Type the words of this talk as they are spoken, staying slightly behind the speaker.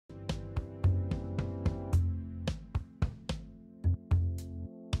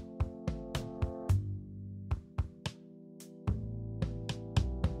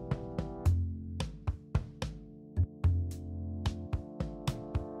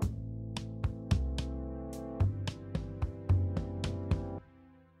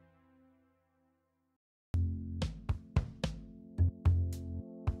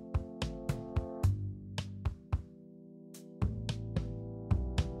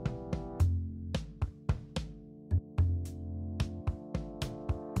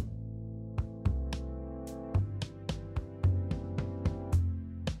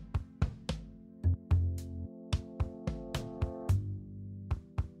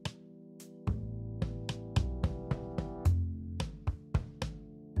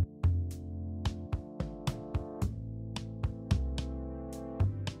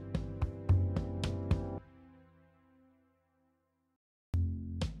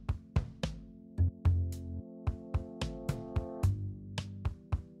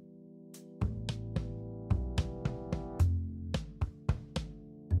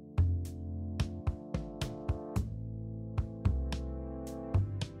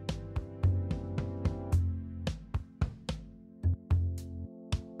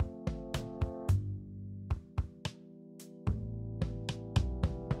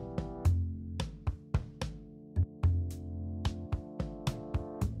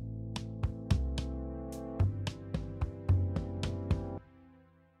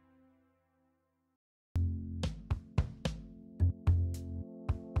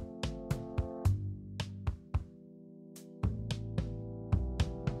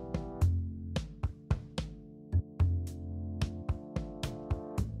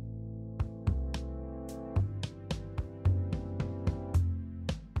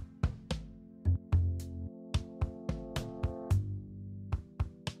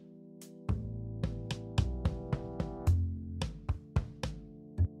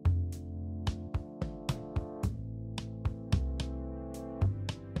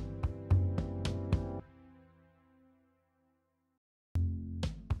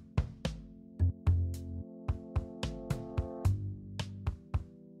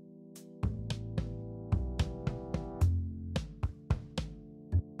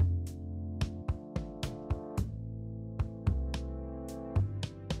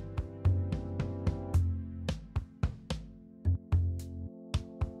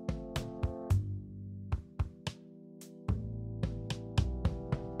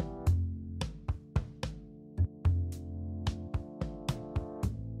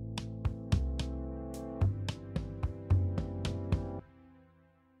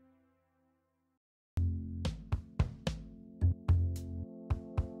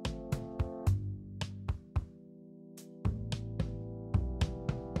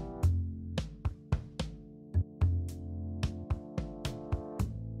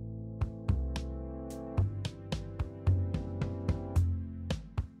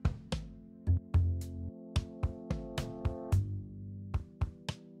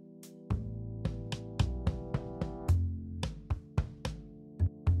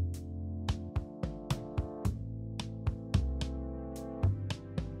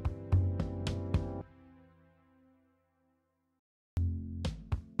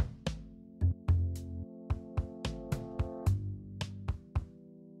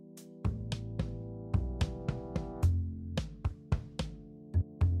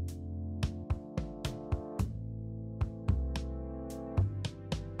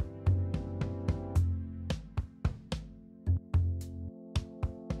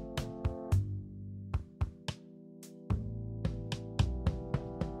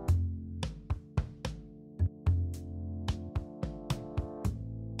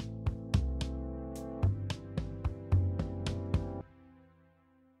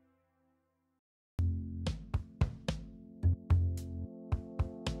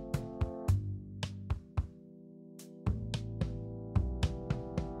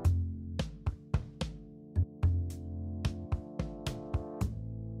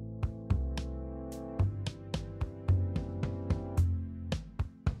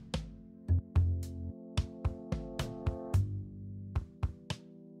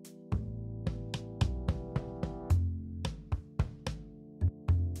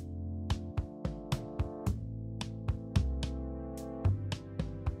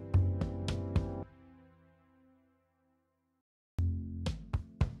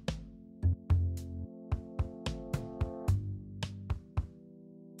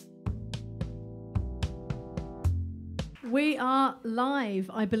We are live,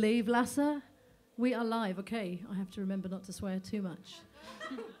 I believe, Lasse. We are live, okay. I have to remember not to swear too much.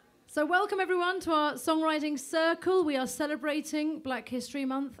 So welcome everyone to our Songwriting Circle. We are celebrating Black History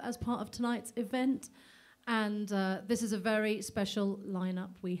Month as part of tonight's event. And this is a very special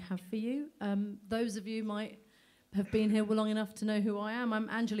lineup we have for you. Those of you might have been here long enough to know who I am. I'm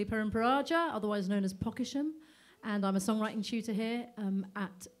Anjali Perin, otherwise known as Pokkisham. And I'm a songwriting tutor here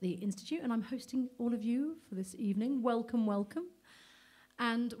at the Institute, and I'm hosting all of you for this evening. Welcome, welcome.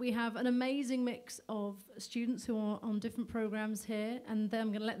 And we have an amazing mix of students who are on different programs here, and then I'm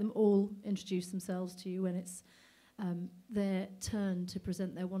going to let them all introduce themselves to you when it's their turn to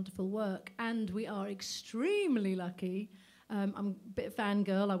present their wonderful work. And we are extremely lucky, I'm a bit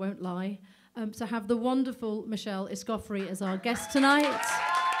fangirl, I won't lie, to have the wonderful Michelle Escoffery as our guest tonight.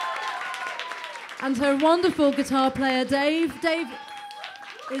 And her wonderful guitar player, Dave. Dave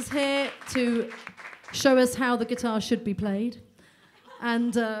is here to show us how the guitar should be played.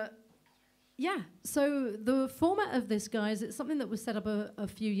 And yeah, so the format of this, guys, it's something that was set up a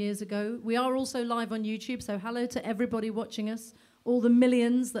few years ago. We are also live on YouTube, so hello to everybody watching us, all the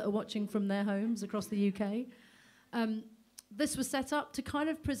millions that are watching from their homes across the UK. This was set up to kind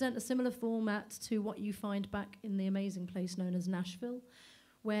of present a similar format to what you find back in the amazing place known as Nashville,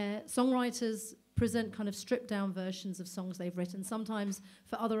 where songwriters present kind of stripped down versions of songs they've written, sometimes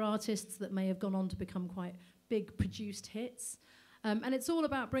for other artists that may have gone on to become quite big produced hits. And it's all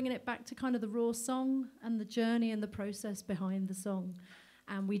about bringing it back to kind of the raw song and the journey and the process behind the song.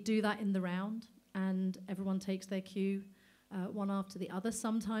 And we do that in the round, and everyone takes their cue one after the other.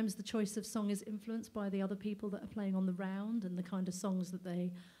 Sometimes the choice of song is influenced by the other people that are playing on the round and the kind of songs that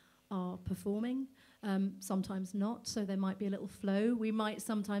they are performing. Sometimes not, so there might be a little flow. We might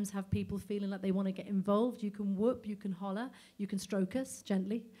sometimes have people feeling like they want to get involved. You can whoop, you can holler, you can stroke us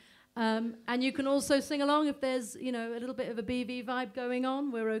gently. And you can also sing along if there's, you know, a little bit of a BV vibe going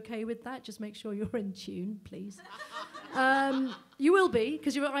on. We're okay with that. Just make sure you're in tune, please. You will be,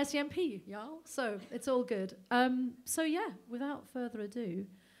 because you're at ICMP, y'all. So it's all good. So yeah, without further ado,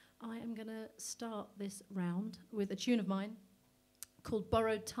 I am going to start this round with a tune of mine called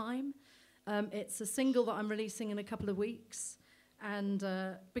Borrowed Time. It's a single that I'm releasing in a couple of weeks. And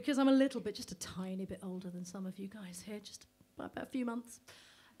because I'm a little bit, just a tiny bit older than some of you guys here, just about a few months,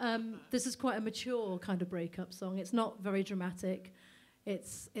 this is quite a mature kind of breakup song. It's not very dramatic.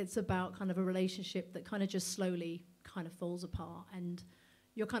 It's about kind of a relationship that kind of just slowly kind of falls apart. And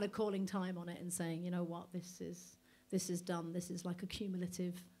you're kind of calling time on it and saying, you know what, this is done. This is like a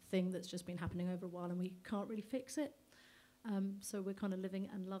cumulative thing that's just been happening over a while and we can't really fix it. So we're kind of living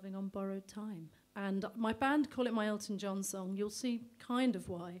and loving on borrowed time. And my band call it my Elton John song. You'll see kind of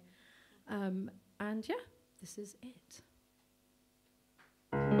why. And yeah, this is it.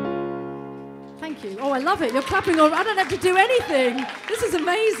 Thank you. Oh, I love it. You're clapping all. I don't have to do anything. This is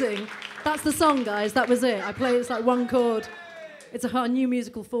amazing. That's the song, guys. That was it. I play it's like one chord. It's a new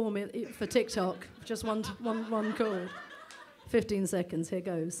musical form for TikTok. Just one chord. 15 seconds. Here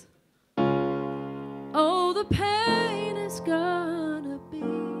goes. Oh, the pain is gonna be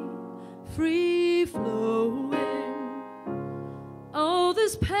free flowing. Oh,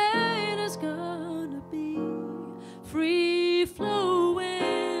 this pain is gonna be free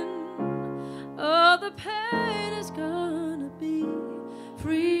flowing. Oh, the pain is gonna be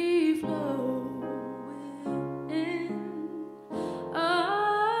free flowing.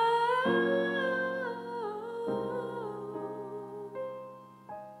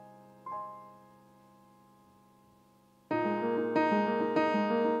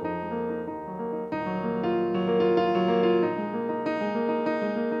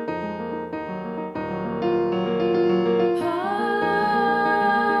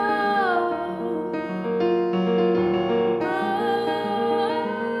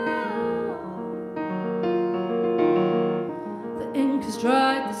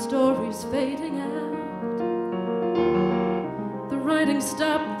 Fading out, the writing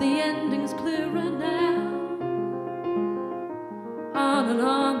stopped, the ending's clearer now. On and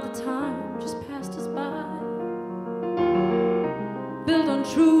on the time just passed us by, built on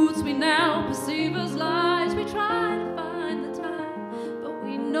truths we now perceive as lies. We try to find the time, but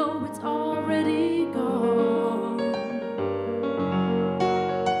we know it's already gone.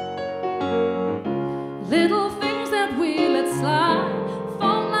 Little things that we let slide,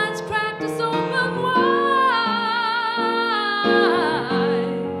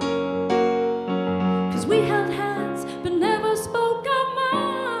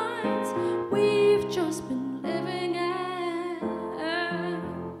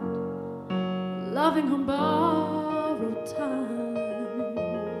 loving on borrowed time.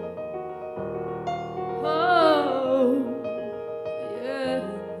 Oh.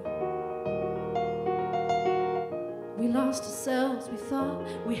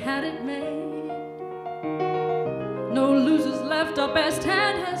 we had it made. No losers left, our best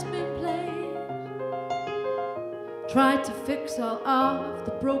hand has been played. Tried to fix all of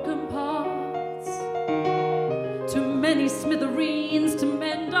the broken parts. Too many smithereens to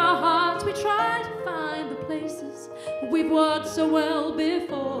mend our hearts. We try to find the places we've worked so well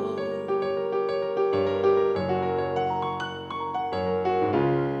before.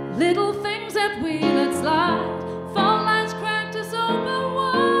 Little things that we let slide, fault lines cracked us open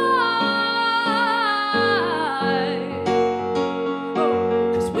wide.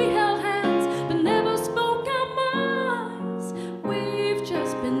 Oh, 'cause we held hands but never spoke our minds. We've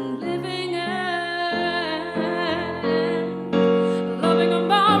just been living and loving on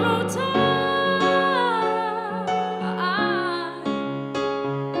borrowed time.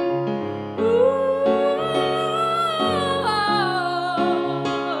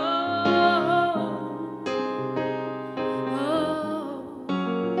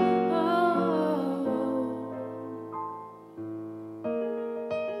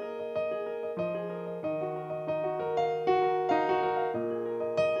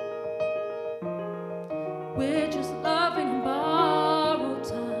 We're just loving on borrowed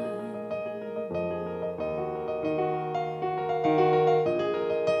time.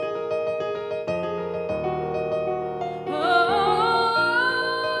 Oh,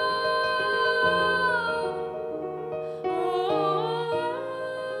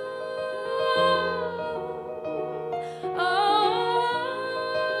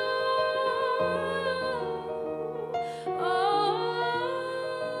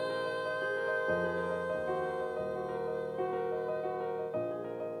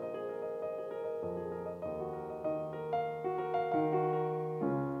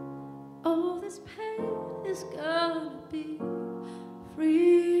 oh, this pain is gonna be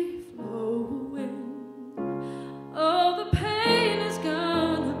free flowing. Oh, the pain is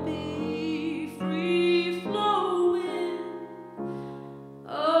gonna be free flowing.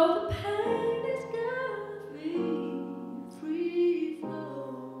 Oh, the pain is gonna be free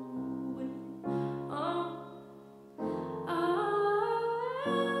flowing. Oh,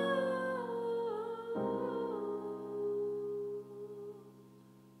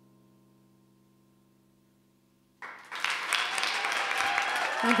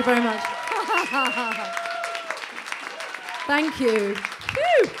 Thank you very much. Thank you.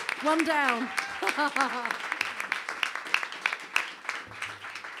 Phew, one down.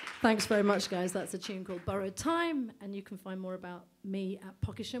 Thanks very much, guys. That's a tune called Borrowed Time, and you can find more about me at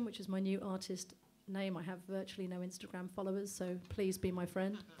Pokkisham, which is my new artist name. I have virtually no Instagram followers, so please be my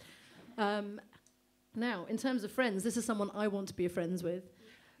friend. Now, in terms of friends, this is someone I want to be friends with.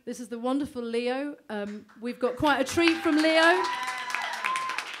 This is the wonderful Leo. We've got quite a treat from Leo.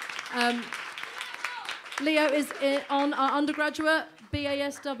 Leo is on our undergraduate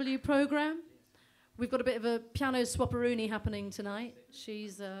BASW program. We've got a bit of a piano swapperoonie happening tonight.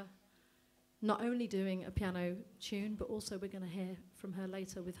 She's not only doing a piano tune, but also we're going to hear from her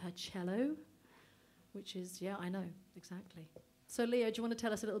later with her cello, which is, yeah, I know, exactly. So Leo, do you want to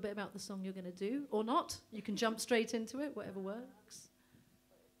tell us a little bit about the song you're going to do, or not? You can jump straight into it, whatever works.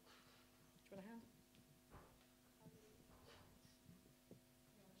 Do you want a hand?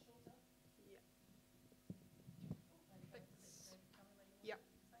 Yeah,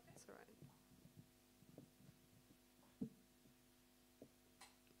 that's all right.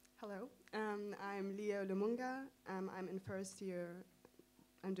 Hello, I'm Leo Lumunga. I'm in first year.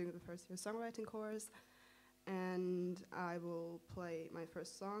 I'm doing the first year songwriting course, and I will play my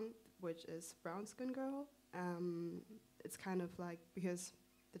first song, which is Brown Skin Girl. It's kind of like, because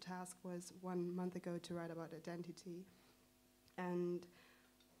the task was 1 month ago to write about identity, and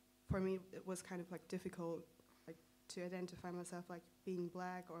for me it was kind of like difficult to identify myself like being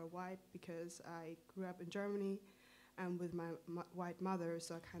black or white, because I grew up in Germany and with my white mother,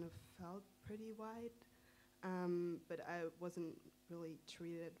 so I kind of felt pretty white, but I wasn't really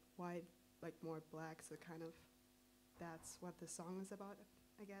treated white, like more black, so kind of that's what the song is about,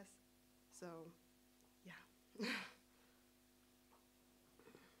 I guess. So, yeah.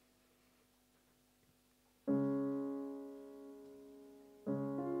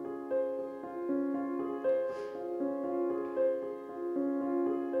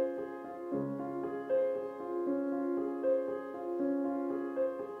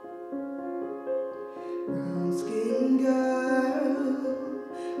 Brown skin girl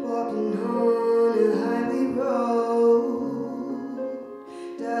walking on a highway road,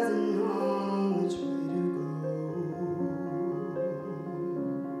 doesn't know which way to go.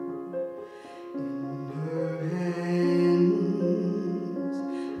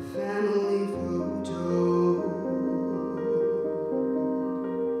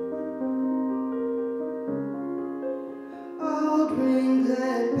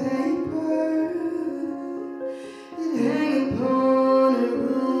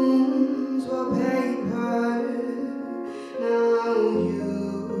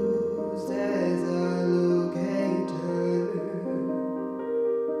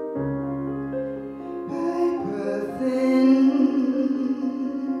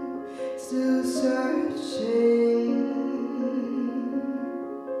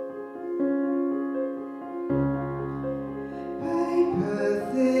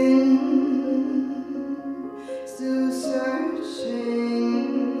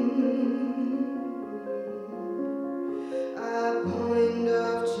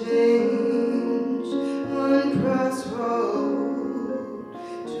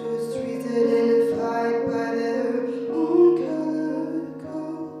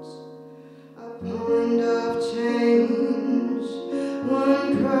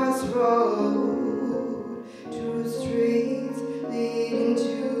 road, two streets leading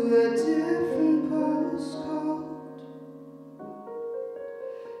to a different postcode,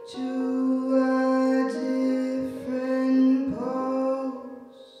 to a different postcode.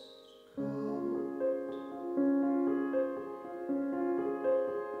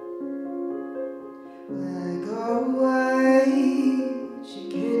 Black or white, she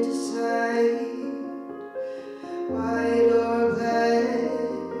can't decide. White or black,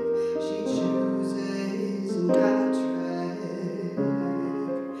 she chooses another track.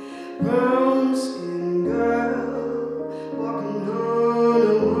 Brown skin girl, walking on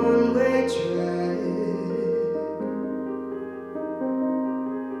a one-way track.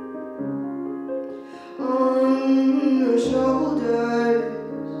 On her shoulders,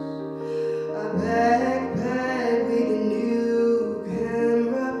 a backpack with a new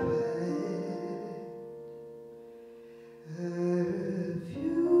camera pad. Her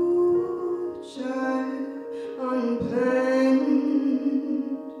future unplanned.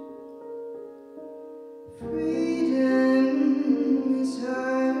 Freedom is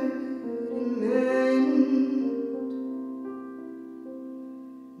her demand.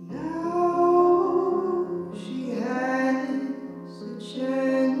 Now she has a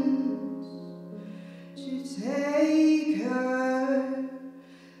chance to take her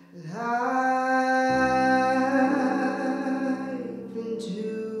life into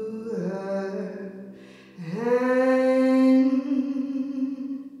her hands.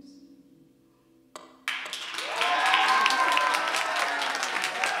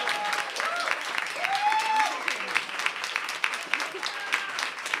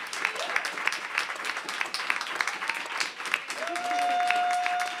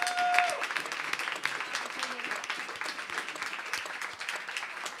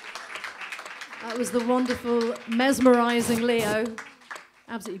 That was the wonderful, mesmerising Leo.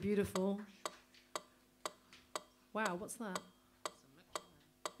 Absolutely beautiful. Wow, what's that?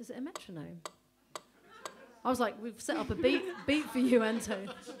 Is it a metronome? I was like, we've set up a beat for you, Anto.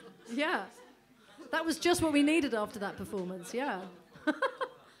 Yeah. That was just what we needed after that performance, yeah.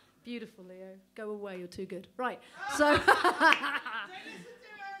 Beautiful, Leo. Go away, you're too good. Right, so...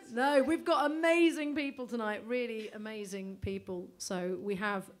 No, we've got amazing people tonight, really amazing people. So we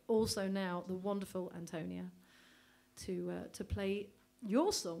have also now the wonderful Antonia to play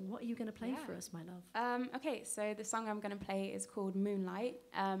your song. What are you going to play for us, my love? Okay, so the song I'm going to play is called Moonlight.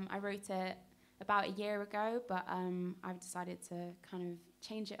 I wrote it about a year ago, but I've decided to kind of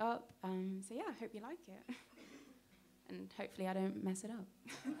change it up. So yeah, I hope you like it. And hopefully I don't mess it up.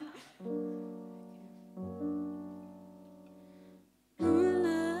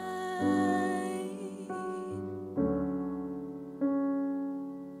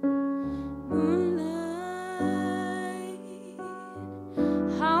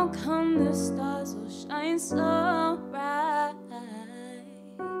 The stars will shine so bright.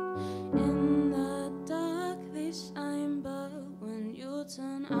 In the dark they shine, but when you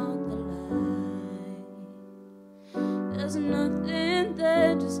turn out the light, there's nothing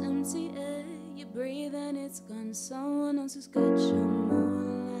there, just empty air. You breathe and it's gone. Someone else has got your moonlight.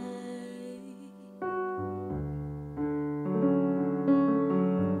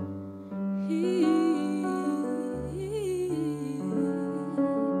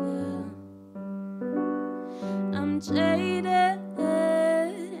 Jaded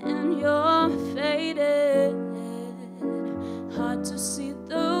and you're faded. Hard to see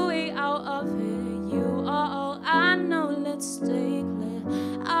the way out of here. You are all I know, let's stay clear.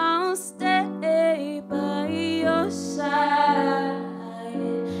 I'll stay by your side,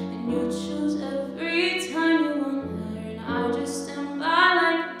 and you choose every time you want her, and I just stand by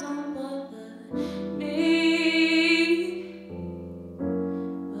like don't bother me.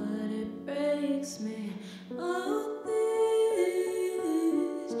 But it breaks me. Oh,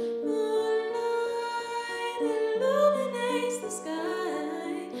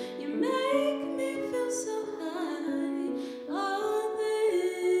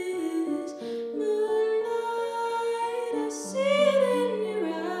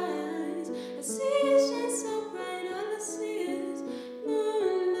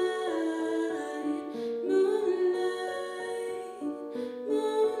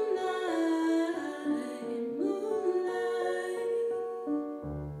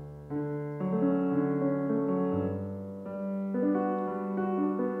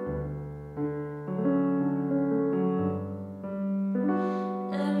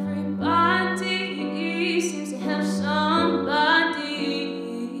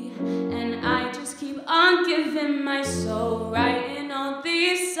 giving my soul, writing all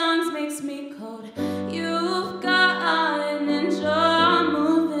these songs makes me cold. You've got an angel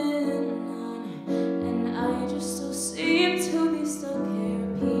moving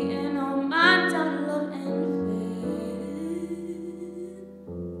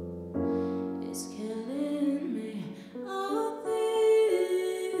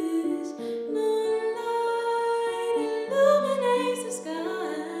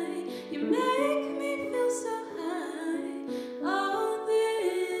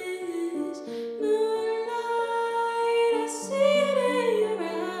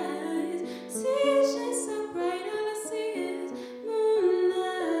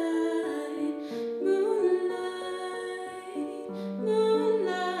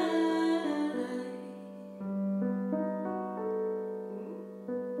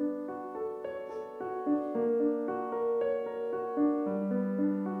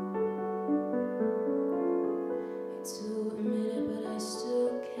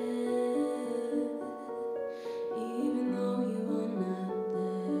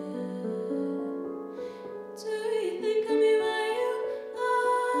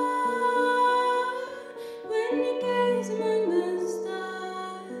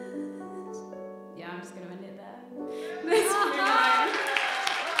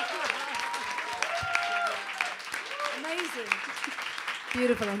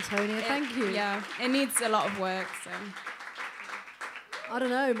Beautiful, Antonia. Thank you. Yeah, it needs a lot of work, so. I don't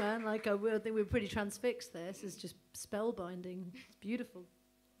know, man. Like, I think we're pretty transfixed there. This is just spellbinding. It's beautiful.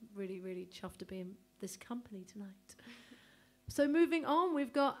 Really, really chuffed to be in this company tonight. So moving on,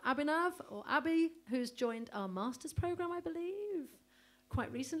 we've got Abhinav, or Abby, who's joined our master's program, I believe,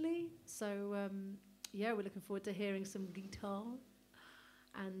 quite recently. So, yeah, we're looking forward to hearing some guitar.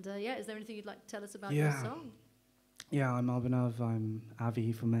 And, yeah, is there anything you'd like to tell us about your song? Yeah, I'm Abhinav. I'm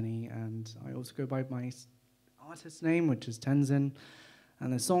Avi for many, and I also go by my artist name, which is Tenzin.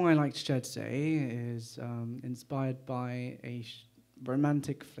 And the song I like to share today is inspired by a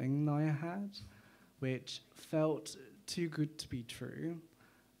romantic fling that I had, which felt too good to be true,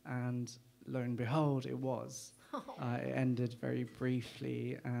 and lo and behold, it was. It ended very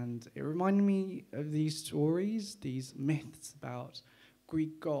briefly, and it reminded me of these stories, these myths about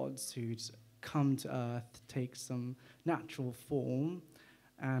Greek gods who'd come to Earth, take some natural form,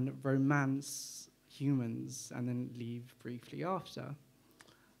 and romance humans, and then leave briefly after.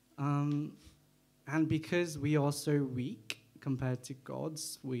 And because we are so weak compared to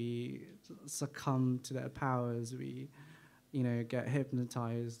gods, we succumb to their powers. We, get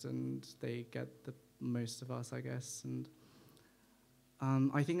hypnotized, and they get the most of us, I guess. And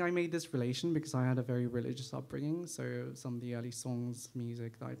I think I made this relation because I had a very religious upbringing. So some of the early songs,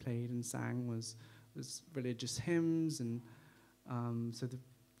 music that I played and sang was religious hymns, and so the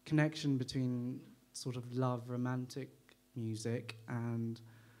connection between sort of love, romantic music, and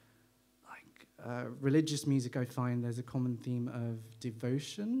religious music, I find there's a common theme of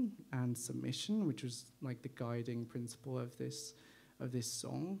devotion and submission, which was like the guiding principle of this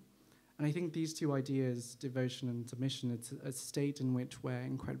song. And I think these two ideas, devotion and submission, it's a state in which we're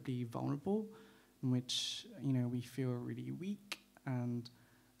incredibly vulnerable, in which we feel really weak. And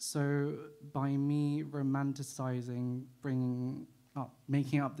so by me romanticizing,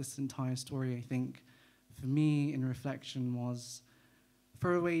 making up this entire story, I think for me in reflection was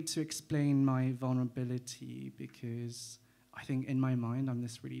for a way to explain my vulnerability, because I think in my mind I'm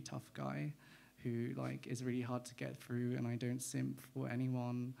this really tough guy who is really hard to get through, and I don't simp for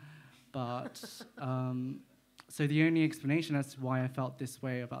anyone. But so the only explanation as to why I felt this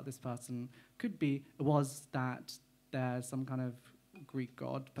way about this person was that they're some kind of Greek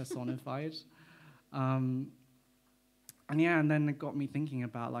god personified. And then it got me thinking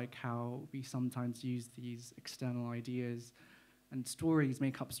about how we sometimes use these external ideas and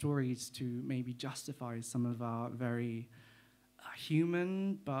make up stories to maybe justify some of our very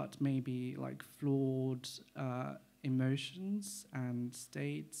human but maybe flawed emotions and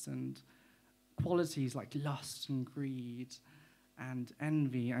states and qualities like lust and greed and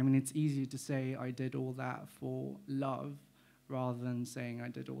envy. I mean, it's easier to say I did all that for love rather than saying I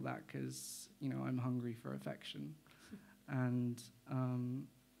did all that because, I'm hungry for affection. And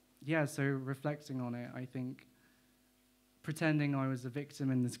so reflecting on it, I think pretending I was a victim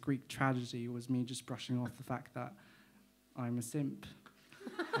in this Greek tragedy was me just brushing off the fact that I'm a simp.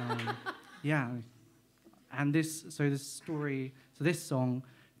 And this song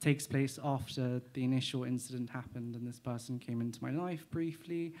takes place after the initial incident happened, and this person came into my life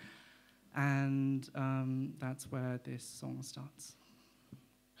briefly, and that's where this song starts.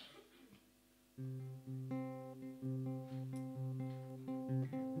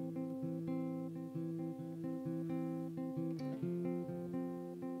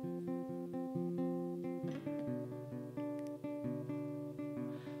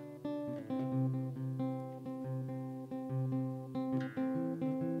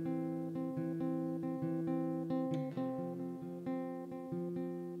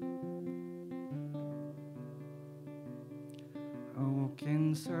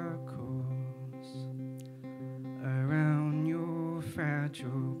 In circles around your fragile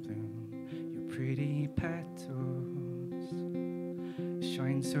bloom, your pretty petals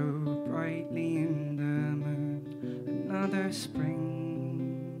shine so brightly in the moon. Another spring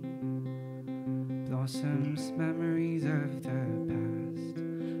blossoms, memories of the past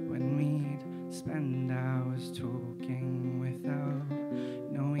when we'd spend hours talking without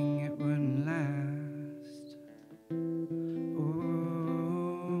knowing it wouldn't last.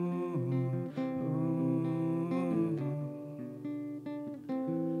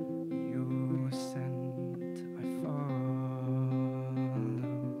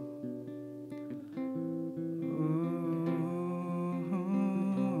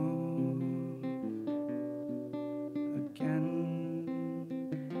 Again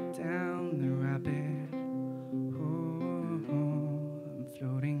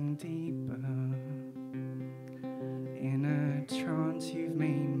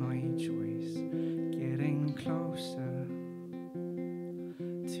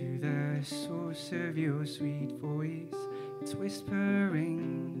of your sweet voice, it's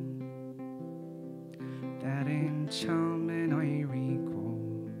whispering that enchantment I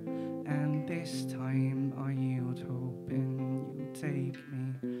recall. And this time I yield, hoping you'll take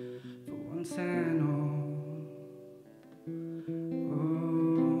me for once and all.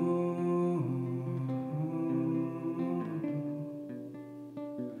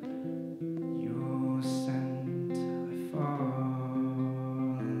 Your scent I follow.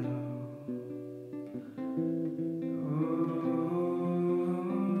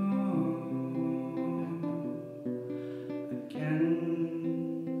 Again,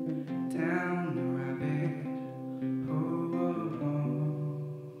 down the rabbit hole.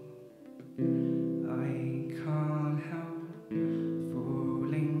 I can't help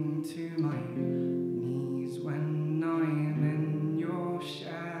falling to my knees when I'm in your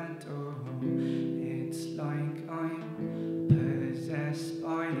shadow. It's like I'm possessed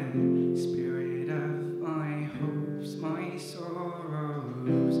by the spirit of my hopes, my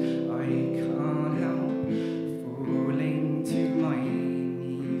sorrows. I can't help falling to my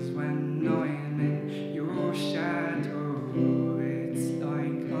knees when I'm in your shadow. It's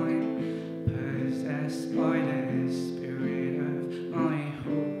like I'm possessed by the spirit of my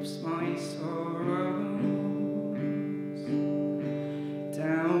hopes, my sorrows.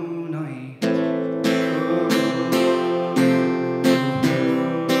 Down I go.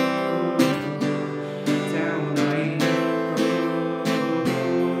 Down I go.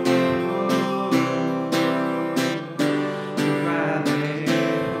 Rabbit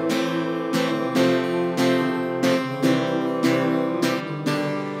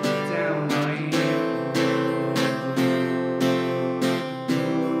down I go.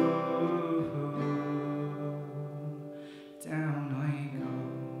 Down I go.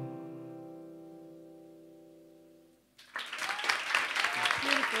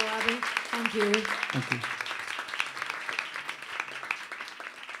 Beautiful, Abby. Thank you. Thank you.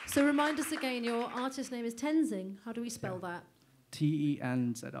 So remind us again, your artist name is Tenzing. How do we spell that?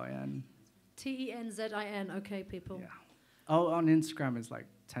 Tenzin. Tenzin. Okay, people. Yeah. Oh, on Instagram it's like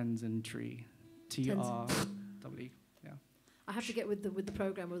Tenzin Tree. TRW. Yeah. I have to get with the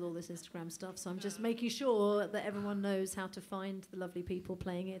program with all this Instagram stuff, so I'm just making sure that everyone knows how to find the lovely people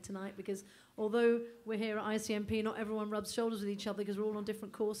playing here tonight, because although we're here at ICMP, not everyone rubs shoulders with each other because we're all on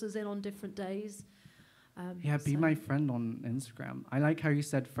different courses in on different days. Yeah, be so- my friend on Instagram. I like how you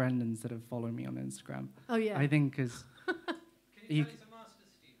said friend instead of follow me on Instagram. Oh, yeah. I think because you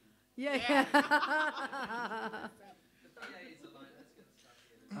Yeah.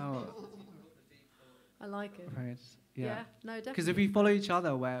 oh I like it. right yeah. No, Because definitely. if we follow each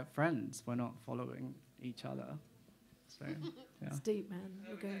other, we're friends. We're not following each other. So yeah. It's deep, man.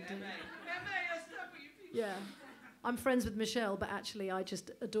 We're going deep. Yeah. I'm friends with Michelle, but actually I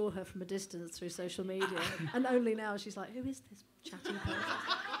just adore her from a distance through social media. And only now she's like, who is this chatty person?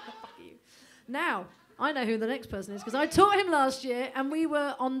 Fuck you. Now, I know who the next person is, because I taught him last year and we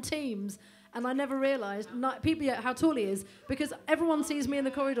were on teams. And I never realised, how tall he is, because everyone sees me in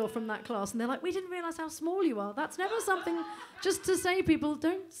the corridor from that class and they're like, we didn't realise how small you are. That's never something, just to say, people,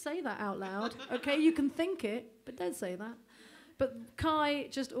 don't say that out loud, okay? You can think it, but don't say that. But Kai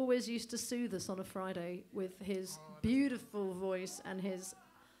just always used to soothe us on a Friday with his beautiful voice and his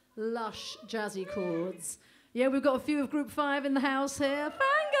lush jazzy chords. Yeah, we've got a few of Group 5 in the house here.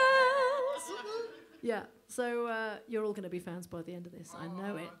 Fangirls! Yeah, so you're all going to be fans by the end of this. I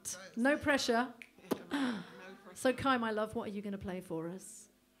know it. No pressure. So Kai, my love, what are you going to play for us?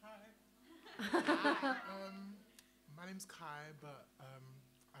 Hi. My name's Kai, but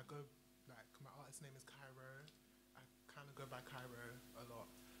I go, like, my artist name is Cairo. I kind of go by Cairo a lot.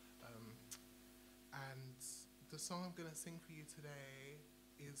 And the song I'm going to sing for you today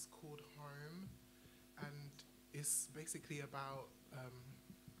is called Home. And it's basically about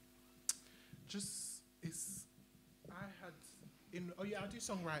I do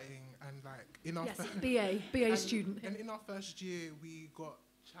songwriting, and like in our BA student. And in our first year, we got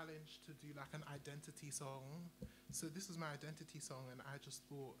challenged to do like an identity song. So this was my identity song, and I just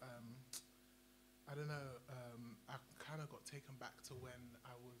thought, I don't know, I kind of got taken back to when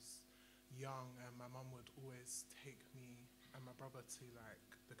I was young, and my mum would always take me and my brother to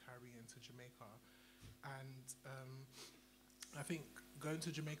like the Caribbean, to Jamaica, and I think going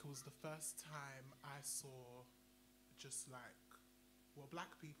to Jamaica was the first time I saw just like, well,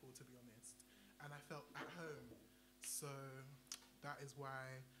 black people, to be honest, and I felt at home. So that is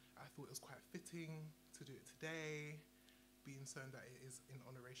why I thought it was quite fitting to do it today, being so that it is in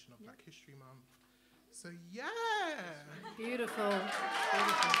honoration of Black History Month. So yeah. Beautiful.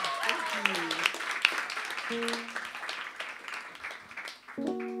 Beautiful. Thank you.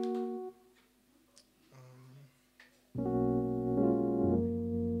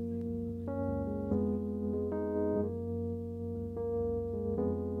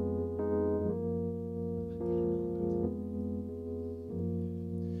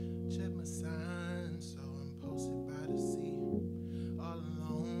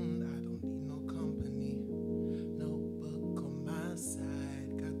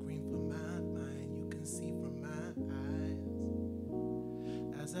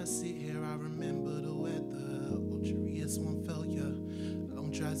 As I sit here, I remember the weather. Ultra-rius one failure.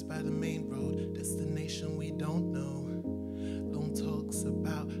 Long drives by the main road. Destination we don't know. Long talks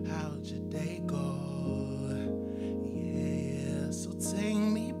about how'd your day go. Yeah, so take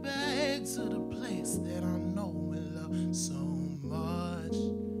me back to the place that I know and love so much.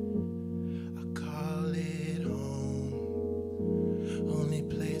 I call it home. Only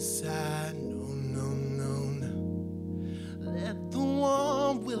place I know, no. Let the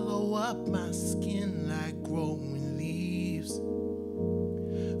warm willow up my skin like growing leaves.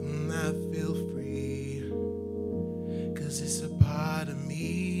 And I feel free, 'cause it's a part of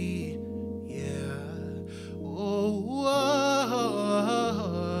me, yeah. Oh,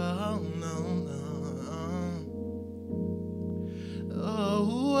 no. Oh,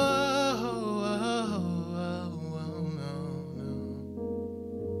 no.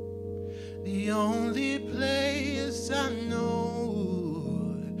 The only place I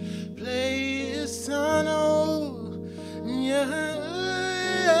know, place I know, yeah.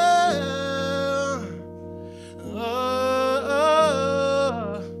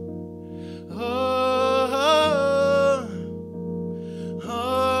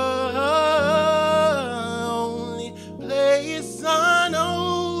 Only place I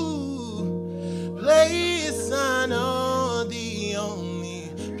know, place I know, the only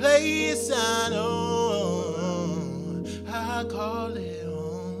place I know, I call it home.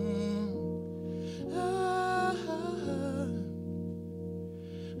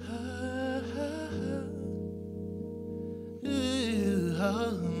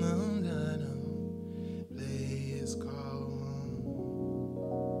 Place called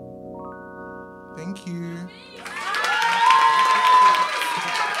home. Thank you.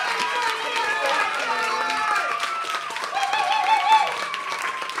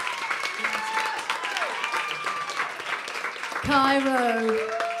 Cairo.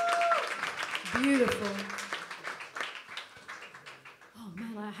 Beautiful. Oh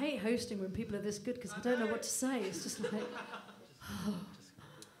man, I hate hosting when people are this good because I don't know what to say. It's just like, oh,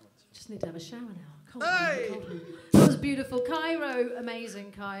 just need to have a shower now. Can't That was beautiful. Cairo,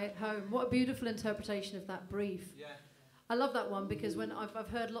 amazing, Kai. Home. What a beautiful interpretation of that brief. Yeah. I love that one because when I've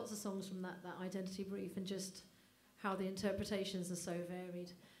heard lots of songs from that identity brief and just how the interpretations are so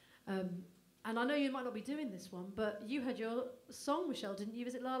varied. And I know you might not be doing this one, but you had your song, Michelle, didn't you?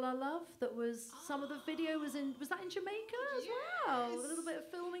 Was it La La Love? That was some of the video was that in Jamaica as well? A little bit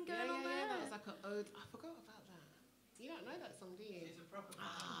of filming going on there. Yeah, that was like an ode. I forgot about that. You don't know that song, do you? It's a proper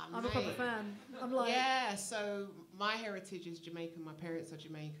I'm a proper fan. I'm like... Yeah, so my heritage is Jamaican. My parents are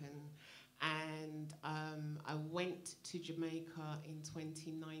Jamaican. And I went to Jamaica in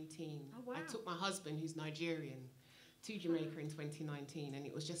 2019. Oh, wow. I took my husband, who's Nigerian, to Jamaica in 2019. And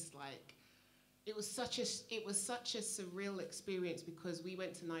it was just like... It was such a surreal experience because we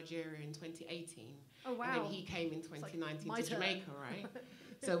went to Nigeria in 2018. Oh, wow. And then he came in 2019 like to Jamaica, right?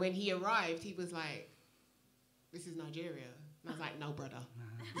 So when he arrived, he was like, "This is Nigeria." And I was like, "No, brother,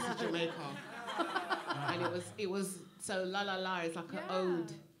 this is Jamaica." And it was so La La La is like an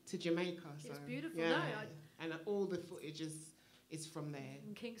ode to Jamaica. So it's beautiful. yeah, No, and all the footage is from there.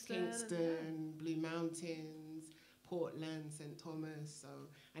 In Kingston, Blue Mountains, Portland, St. Thomas. So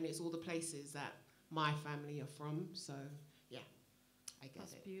and it's all the places that my family are from. So yeah, I get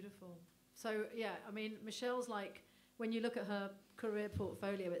That's it. beautiful. So yeah, I mean, Michelle's like, when you look at her career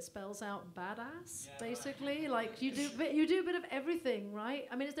portfolio, it spells out badass, basically. Like you do a bit of everything, right?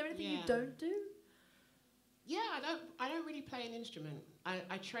 I mean, is there anything you don't do? Yeah, I don't really play an instrument.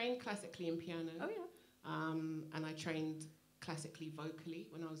 I trained classically in piano. Oh yeah. And I trained classically vocally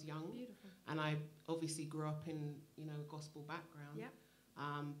when I was young. Beautiful. And I obviously grew up in, gospel background. Yeah.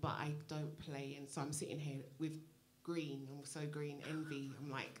 But I don't play, and so I'm sitting here with green. I'm so green, envy. I'm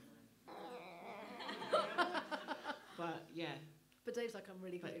like, but yeah. But Dave's like, I'm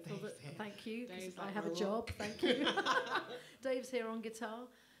really grateful. Thank you. Dave's I like, have a job. Thank you. Dave's here on guitar.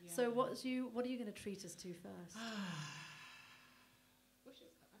 Yeah. So what are you going to treat us to first? I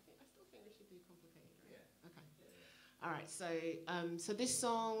still think we should do complicated, right? Yeah. Okay. Yeah. All right. So this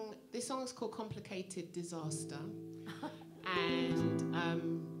song is called "Complicated Disaster," and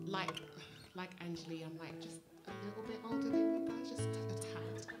like Anjali, I'm like just a little bit older than you guys, just a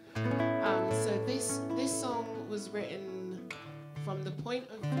tad. So this song was written from the point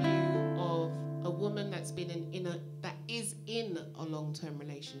of view of a woman that's been that is in a long-term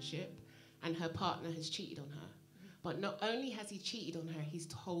relationship, and her partner has cheated on her. But not only has he cheated on her, he's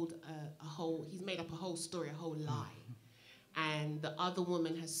told he's made up a whole story, a whole lie. And the other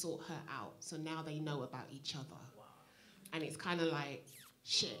woman has sought her out, so now they know about each other. Wow. And it's kind of like,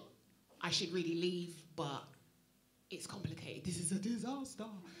 shit, I should really leave, but it's complicated. This is a disaster.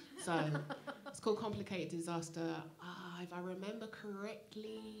 So it's called Complicated Disaster. If I remember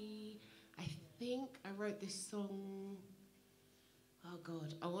correctly, I think I wrote this song, oh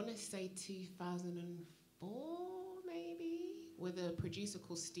God, I want to say 2004 maybe, with a producer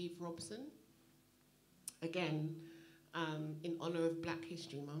called Steve Robson. Again, in honor of Black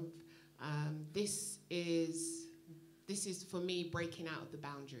History Month. This is for me breaking out of the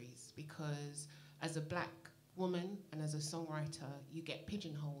boundaries, because as a Black woman and as a songwriter, you get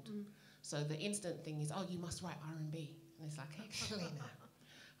pigeonholed. So the instant thing is, oh, you must write R&B. And it's like, actually, no.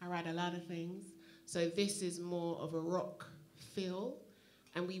 I write a lot of things. So this is more of a rock feel.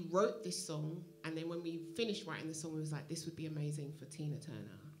 And we wrote this song, and then when we finished writing the song, we was like, this would be amazing for Tina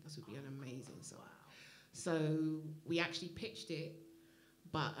Turner. This would be an amazing song. Wow. So we actually pitched it,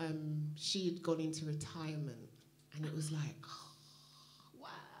 but she had gone into retirement, and it was like, oh,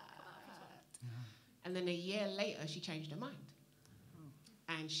 what? Yeah. And then a year later, she changed her mind.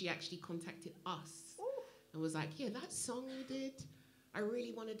 And she actually contacted us and was like, yeah, that song you did, I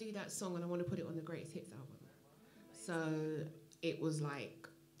really want to do that song, and I want to put it on the Greatest Hits album. So it was like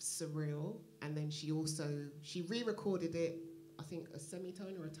surreal. And then she re-recorded it, I think a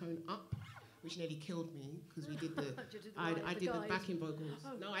semitone or a tone up, which nearly killed me, because we did I did the backing vocals.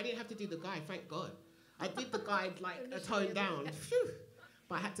 Oh. No, I didn't have to do the guide, thank God. I did the guide like a tone down. Phew.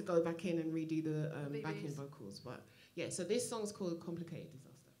 But I had to go back in and redo the backing vocals. But yeah, so this song's called Complicated Disaster.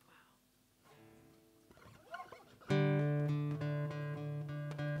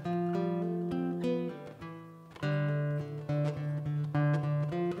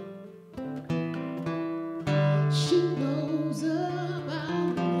 She knows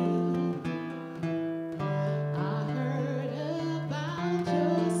about me. I heard about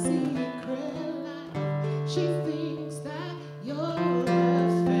your secret life. She thinks that you're a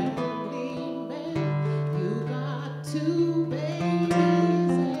family man. You got two babies.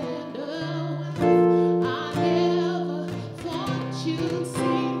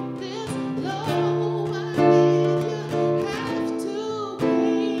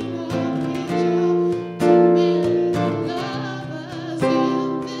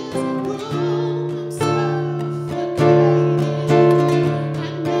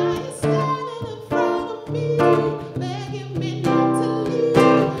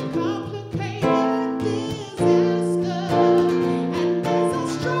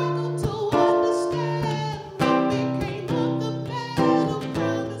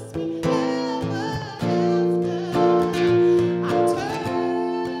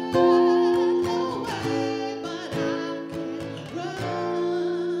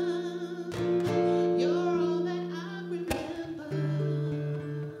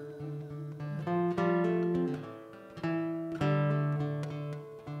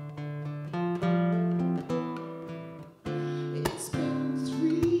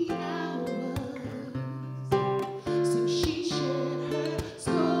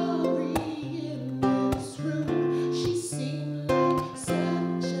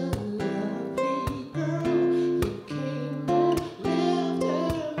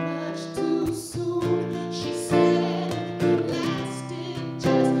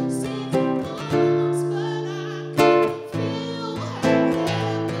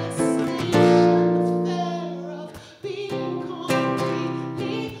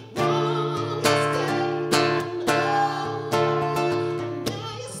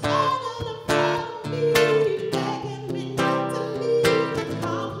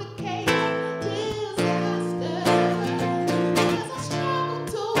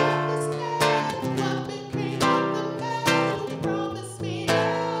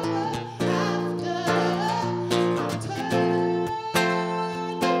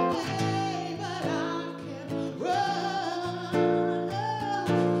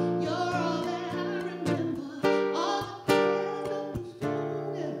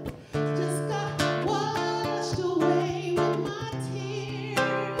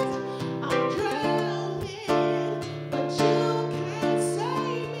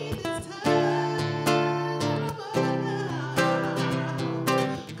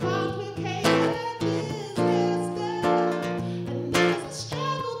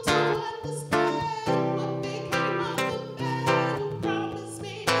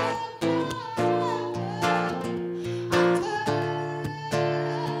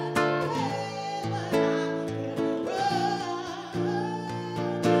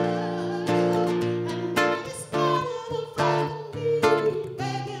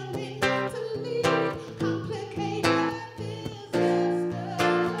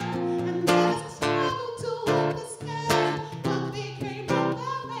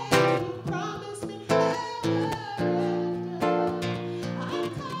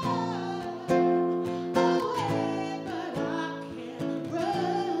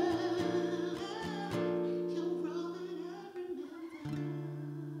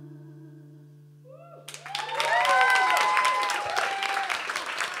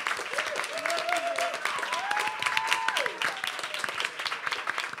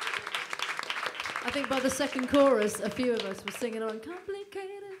 by the second chorus, a few of us were singing on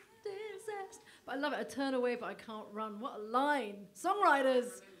complicated disaster. But I love it. I turn away, but I can't run. What a line.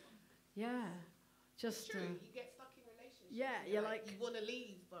 Songwriters. Yeah. Just. True. You get stuck in relationships. Yeah, you're like you want to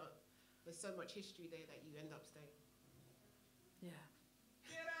leave, but there's so much history there that you end up staying. Yeah.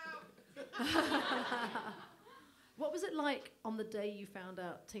 Get out! What was it like on the day you found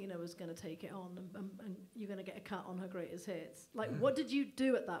out Tina was going to take it on and you're going to get a cut on her greatest hits? Like, what did you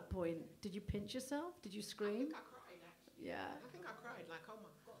do at that point? Did you pinch yourself? Did you scream? I think I cried, actually. Yeah. I think I cried, like, oh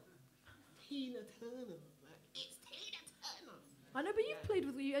my God, Tina Turner. Like, it's Tina Turner. I know, but you've played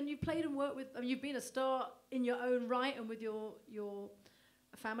with you, and you've played and worked with. I mean, you've been a star in your own right, and with your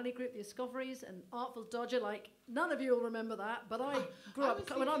family group, the Escofferys, and Artful Dodger. Like, none of you will remember that, but I grew up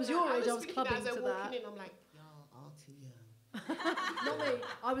when I was your age. I was clubbing to that. I'm like, y'all are too young. Not me.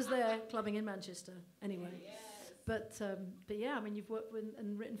 I was there clubbing in Manchester anyway. Yes. But yeah, I mean, you've worked with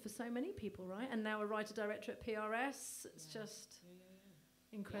and written for so many people, right? And now a writer-director at PRS. It's just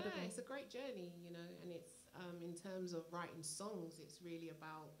incredible. Yeah, it's a great journey, you know, and it's in terms of writing songs, it's really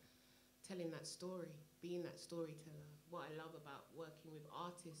about telling that story, being that storyteller. What I love about working with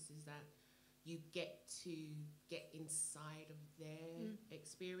artists is that you get to get inside of their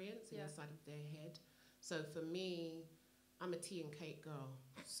experience and inside of their head. So for me, I'm a tea and cake girl.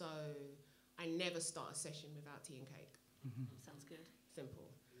 So I never start a session without tea and cake. Sounds good. Simple.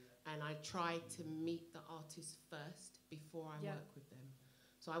 And I try to meet the artist first before I work with them.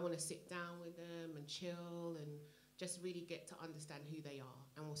 So I want to sit down with them and chill and just really get to understand who they are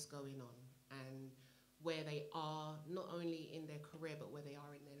and what's going on and where they are, not only in their career, but where they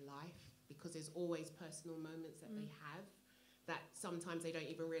are in their life, because there's always personal moments that they have that sometimes they don't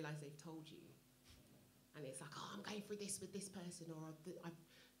even realize they've told you. And it's like, oh, I'm going through this with this person, or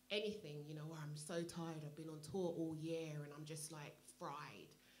anything, you know, or I'm so tired, I've been on tour all year and I'm just like fried.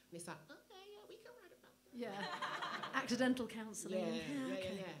 And it's like, okay, yeah, we can write about that. Yeah. Accidental counselling.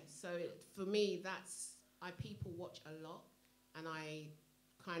 Yeah. So for me, I people watch a lot, and I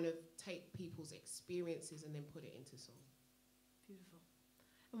kind of take people's experiences and then put it into song. Beautiful.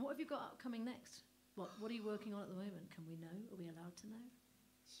 And what have you got upcoming next? What are you working on at the moment? Can we know? Are we allowed to know?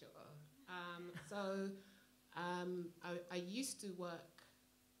 Sure. I used to work.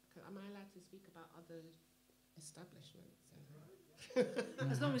 Am I allowed to speak about other establishments?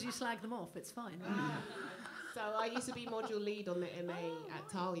 As long as you slag them off, it's fine. So I used to be module lead on the MA at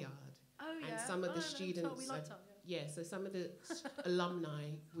Talyard. Oh yeah. And some of the students. We like Talyard. Yeah, so some of the alumni,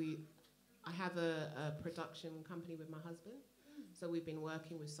 I have a production company with my husband, so we've been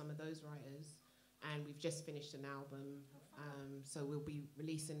working with some of those writers, and we've just finished an album, so we'll be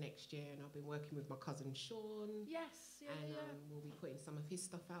releasing next year, and I've been working with my cousin Sean. Yes, we'll be putting some of his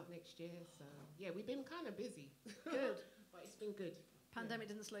stuff out next year, so yeah, we've been kind of busy. Good. But it's been good. Pandemic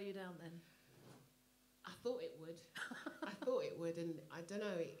didn't slow you down then? I thought it would. And I don't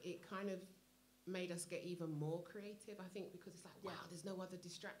know, it kind of made us get even more creative, I think, because it's like, wow, there's no other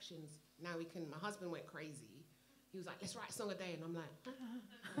distractions. Now we can, my husband went crazy. He was like, let's write a song a day. And I'm like,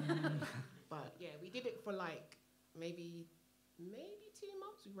 But yeah, we did it for like maybe 2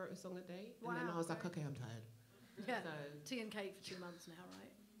 months. We wrote a song a day. Wow. And then I was like, okay, I'm tired. Yeah, so, tea and cake for 2 months now,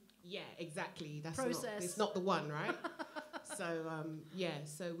 right? Yeah, exactly. That's Process. It's not the one, right?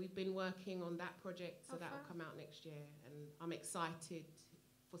 So we've been working on that project, so that will come out next year. And I'm excited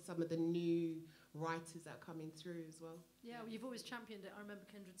for some of the new writers that are coming through as well. Yeah, well, you've always championed it. I remember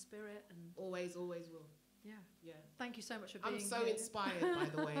Kindred Spirit. And always will. Yeah. Yeah. Thank you so much for being here. I'm so inspired, by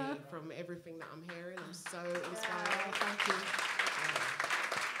the way, from everything that I'm hearing. I'm so inspired. Yeah. Thank you.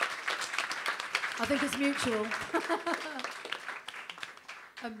 I think it's mutual.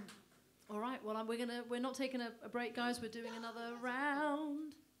 All right. Well, we're not taking a break, guys. We're doing another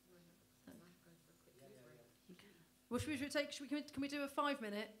round. Well, can we do a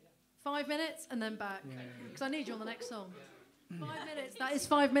 5-minute? 5 minutes and then back, because I need you on the next song. 5 minutes. That is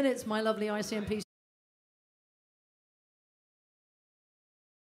 5 minutes, my lovely ICMP.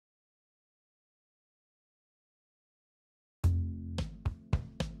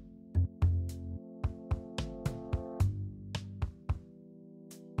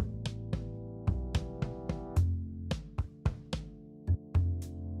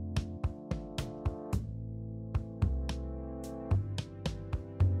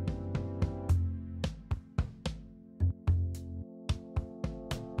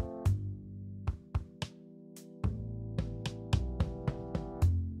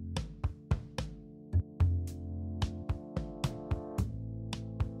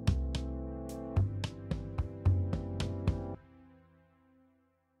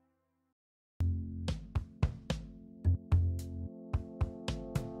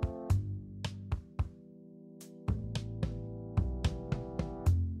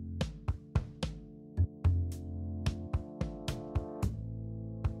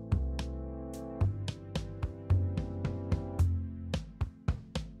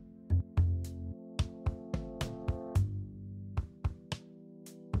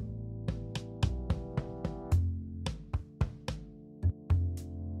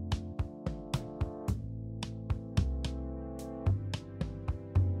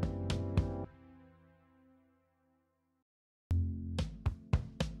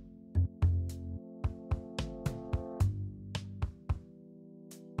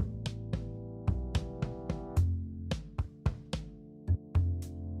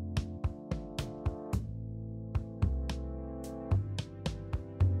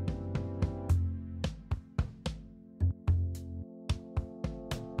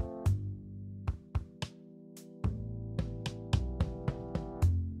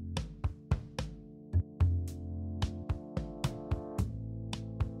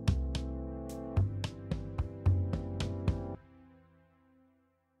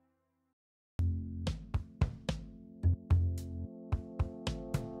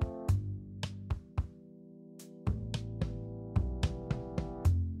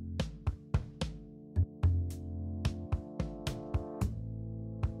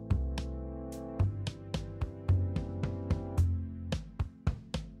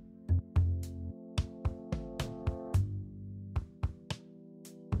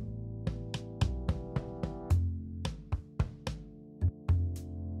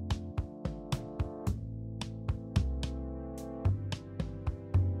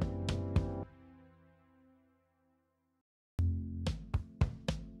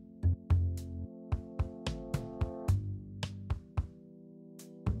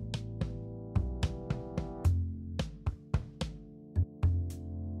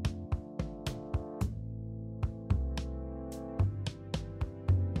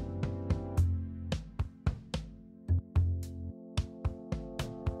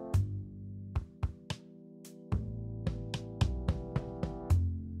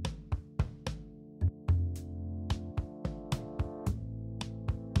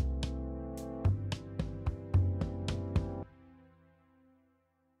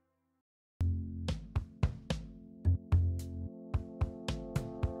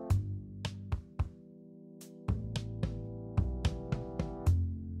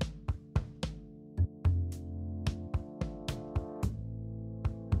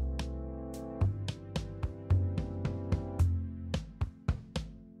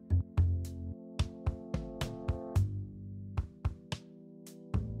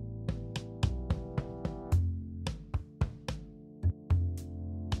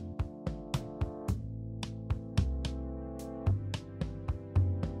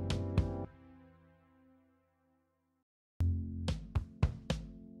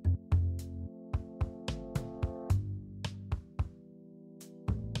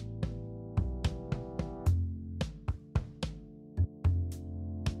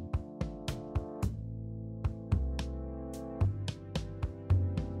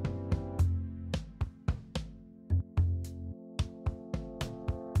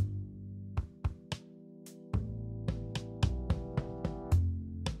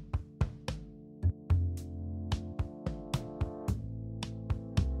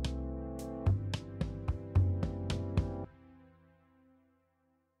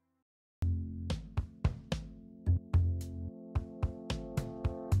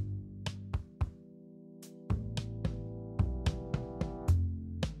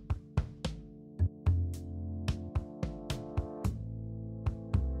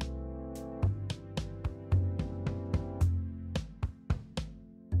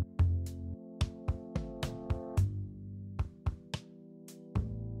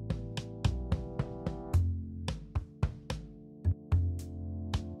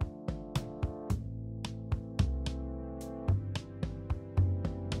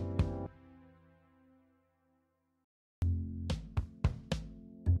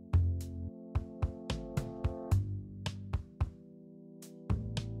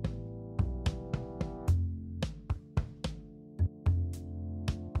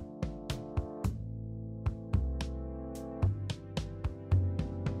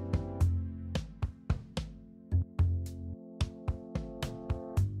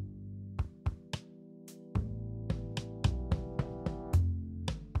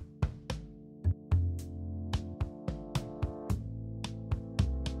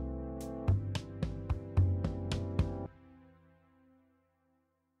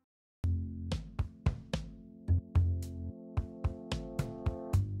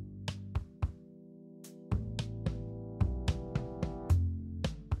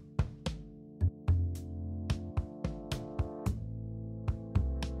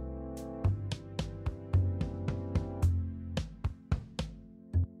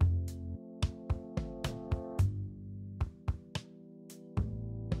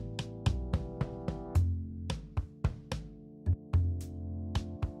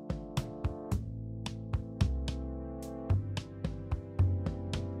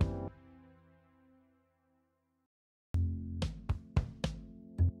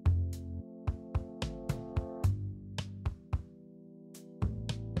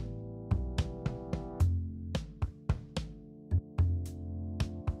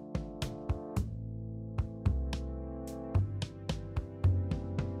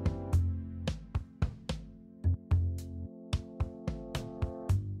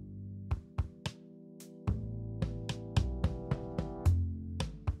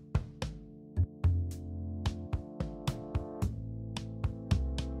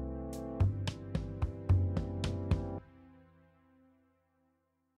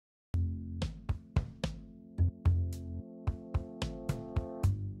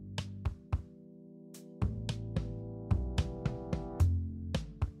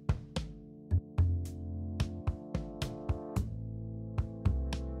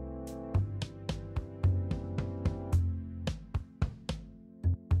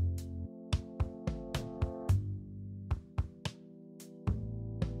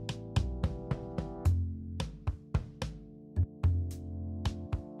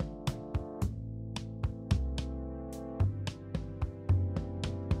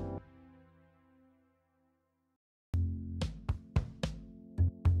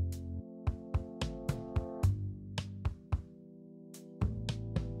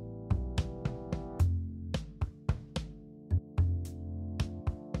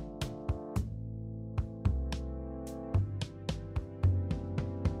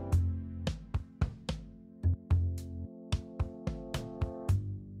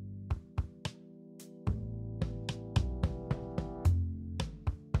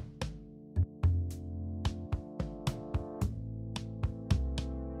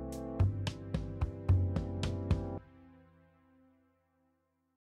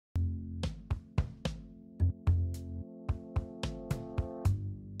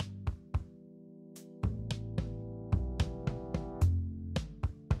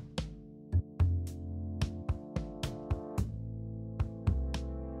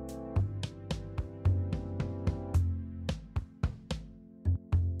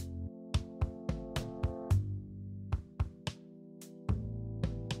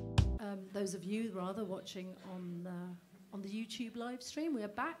 those of you rather watching on the YouTube live stream. We are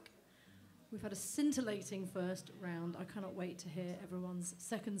back. We've had a scintillating first round. I cannot wait to hear everyone's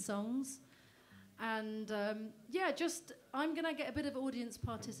second songs. And yeah, I'm going to get a bit of audience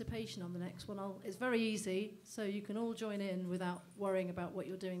participation on the next one. It's very easy, so you can all join in without worrying about what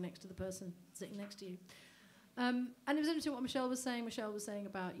you're doing next to the person sitting next to you. And it was interesting what Michelle was saying. Michelle was saying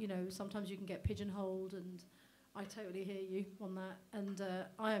about, you know, sometimes you can get pigeonholed, and I totally hear you on that. And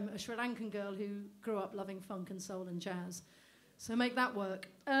I am a Sri Lankan girl who grew up loving funk and soul and jazz. So make that work.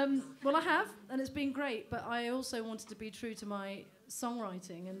 Well, I have, and it's been great, but I also wanted to be true to my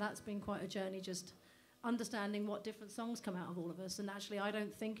songwriting, and that's been quite a journey, just understanding what different songs come out of all of us. And actually, I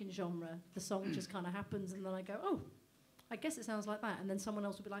don't think in genre. The song just kind of happens, and then I go, oh, I guess it sounds like that. And then someone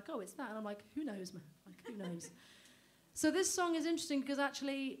else will be like, oh, it's that. And I'm like, who knows, man? Like, who knows? So this song is interesting because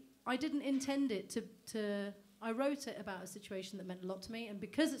actually I didn't intend it to I wrote it about a situation that meant a lot to me, and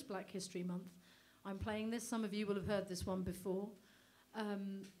because it's Black History Month, I'm playing this. Some of you will have heard this one before.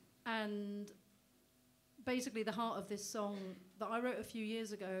 And basically the heart of this song that I wrote a few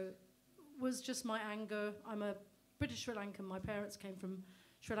years ago was just my anger. I'm a British Sri Lankan. My parents came from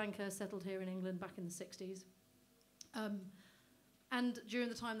Sri Lanka, settled here in England back in the 60s. And during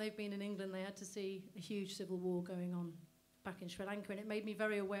the time they've been in England, they had to see a huge civil war going on back in Sri Lanka, and it made me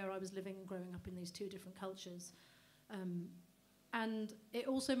very aware I was living and growing up in these two different cultures. And it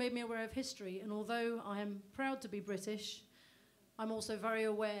also made me aware of history, and although I am proud to be British, I'm also very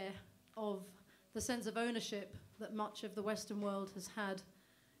aware of the sense of ownership that much of the Western world has had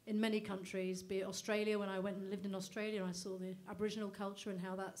in many countries, be it Australia. When I went and lived in Australia, I saw the Aboriginal culture and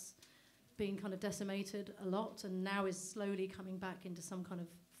how that's been kind of decimated a lot, and now is slowly coming back into some kind of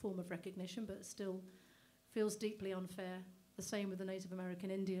form of recognition, but it still feels deeply unfair. The same with the Native American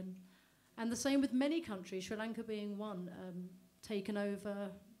Indian. And the same with many countries, Sri Lanka being one, taken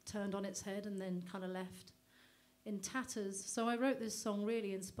over, turned on its head, and then kind of left in tatters. So I wrote this song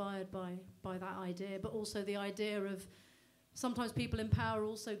really inspired by that idea, but also the idea of sometimes people in power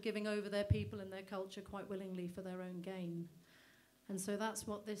also giving over their people and their culture quite willingly for their own gain. And so that's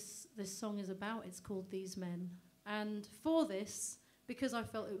what this song is about. It's called These Men. And for this, because I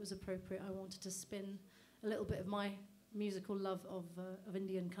felt it was appropriate, I wanted to spin a little bit of my musical love of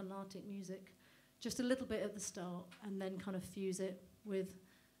Indian Carnatic music, just a little bit at the start, and then kind of fuse it with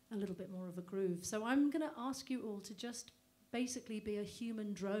a little bit more of a groove. So I'm going to ask you all to just basically be a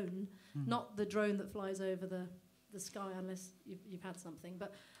human drone, not the drone that flies over the sky unless you've had something,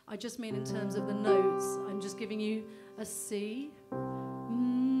 but I just mean in terms of the notes. I'm just giving you a C.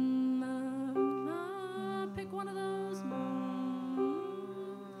 Pick one of those.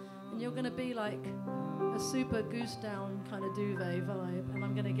 And you're going to be like a super goose down kind of duvet vibe, and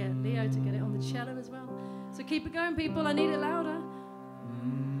I'm going to get Leo to get it on the cello as well. So keep it going, people. I need it louder.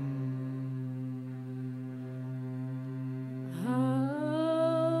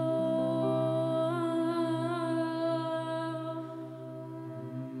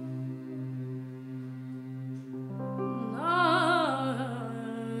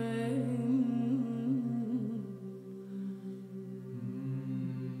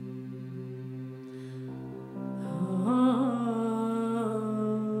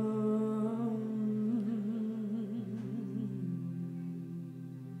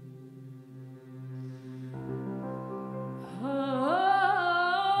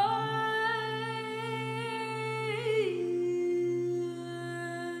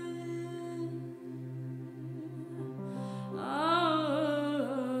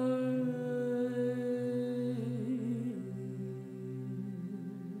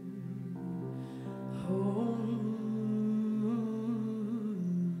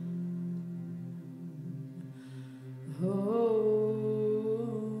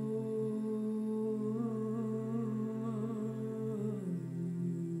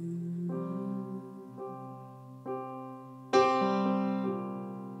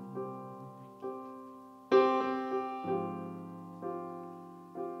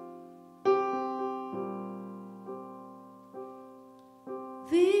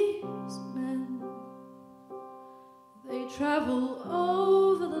 These men, they travel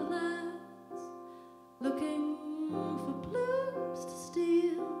over the lands, looking for blooms to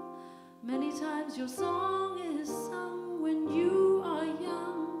steal. Many times your song is sung when you are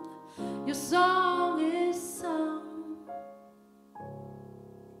young. Your song is sung,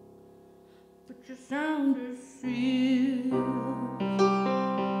 but your sound is sealed.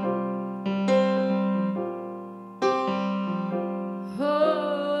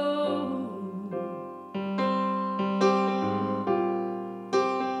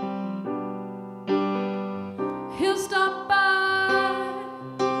 He'll stop by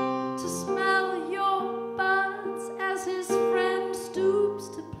to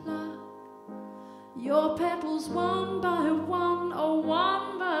one by one, oh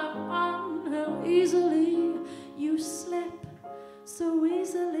one by one, how easily you slip, so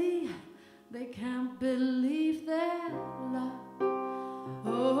easily they can't believe their luck.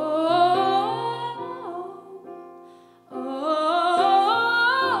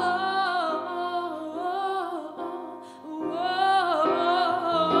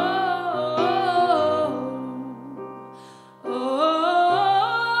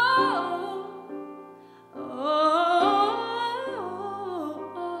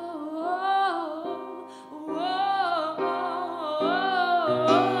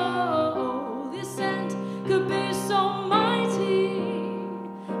 This end could be so mighty.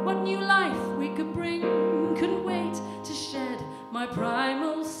 What new life we could bring. Couldn't wait to shed my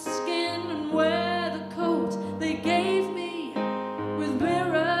primal skin and wear the coat they gave me, with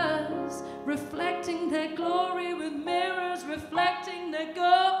mirrors reflecting their glory, with mirrors reflecting their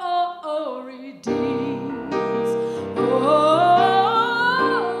gory deeds.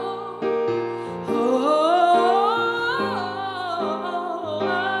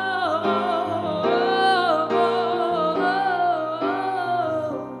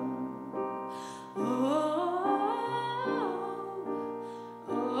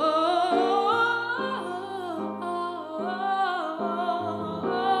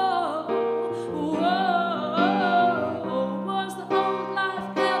 Was the old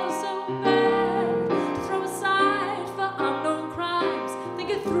life ever so bad to throw aside for unknown crimes? Think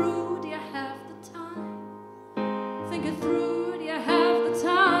it through, do you have the time? Think it through, do you have the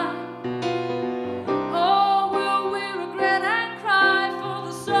time? Or will we regret and cry for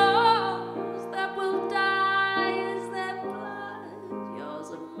the souls that will die? Is their blood yours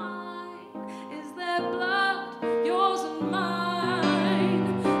and mine? Is their blood yours and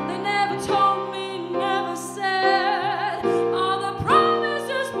mine? They never told me, never said. All the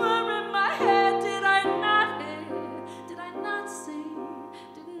promises were in my head. Did I not hear? Did I not see?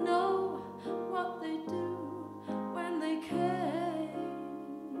 Didn't know what they do when they came.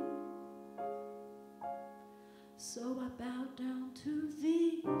 So I bowed down to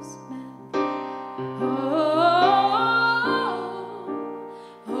these men.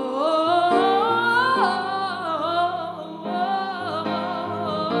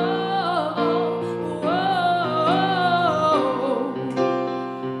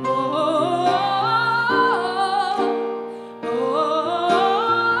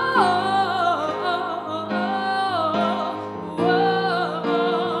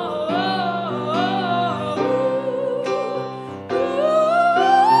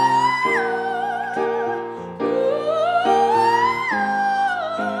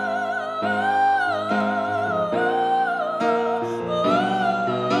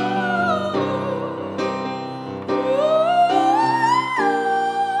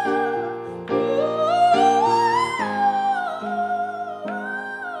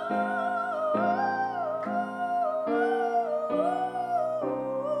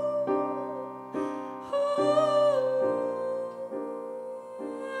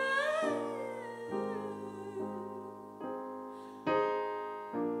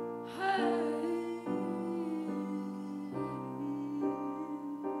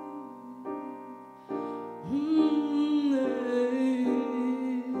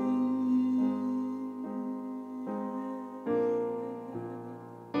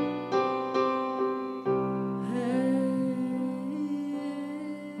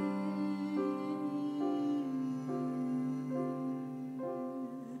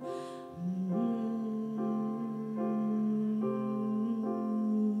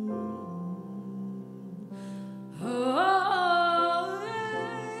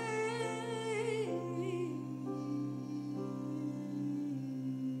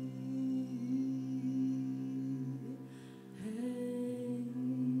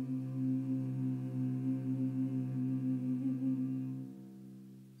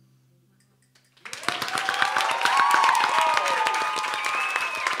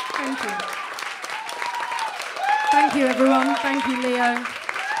 Thank you, everyone. Thank you, Leo.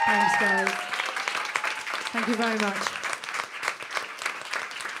 Thanks, guys. Thank you very much.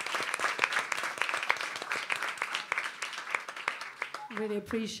 Really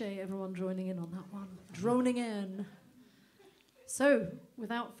appreciate everyone joining in on that one. Droning in. So,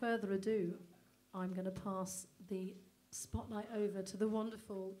 without further ado, I'm going to pass the spotlight over to the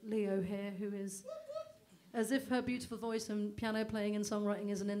wonderful Leo here, who is, as if her beautiful voice and piano playing and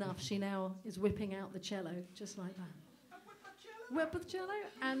songwriting isn't enough, she now is whipping out the cello, just like that. Whip with the cello?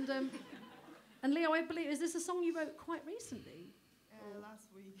 And Leo, I believe, is this a song you wrote quite recently? Last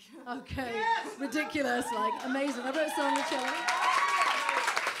week. Okay, yes! Ridiculous, like amazing. I wrote a song on the cello.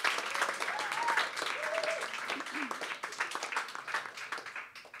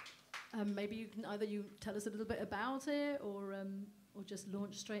 maybe you can either you tell us a little bit about it, or just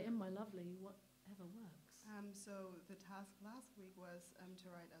launch straight in, my lovely, whatever works. So the task last week was to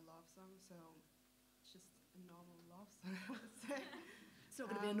write a love song, so just a normal love song, I would say. It's not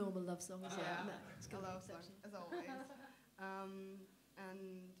going to be a normal love song, is it? Yeah, No, it's a going to be love song, exception. as always.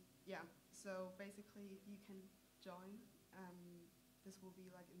 And yeah, so basically you can join. This will be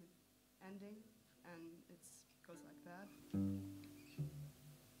like in the ending, and it goes like that.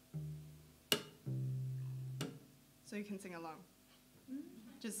 So you can sing along.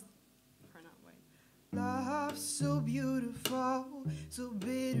 Just for now, wait. Love so beautiful, so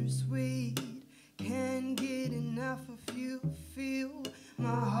bittersweet. Can't get enough of you. Feel my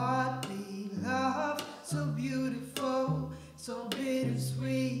heartbeat. Love so beautiful, so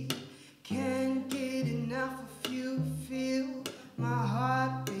bittersweet. Can't get enough of you. Feel my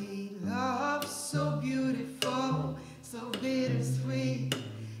heartbeat. Love so beautiful, so bittersweet.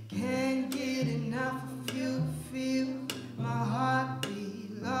 Can't get enough of you. Feel my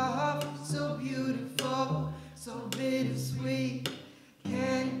heartbeat. Love so beautiful, so bittersweet.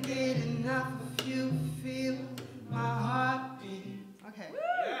 Can't get enough of you. Feel my heartbeat. Okay.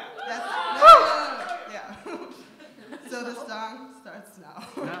 Yeah. That's no. Yeah. So the song starts now.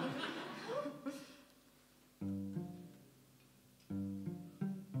 Yeah.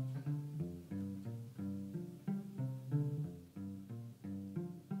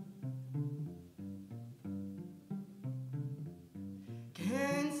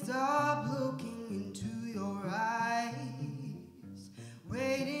 Can't stop looking into your eyes,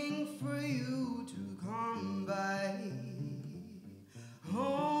 waiting for you to come by.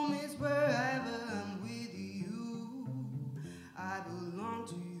 Home is wherever I'm with you. I belong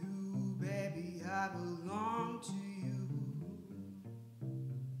to you, baby, I belong to you.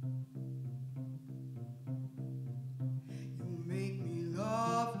 You make me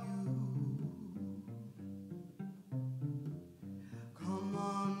love you. Come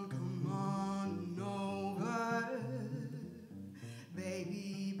on over.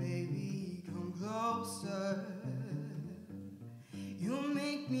 Baby, baby, come closer. You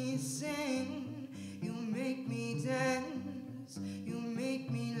make me sing, you make me dance, you make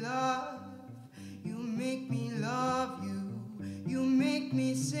me love, you make me love you. You make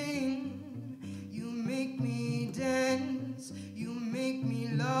me sing, you make me dance, you make me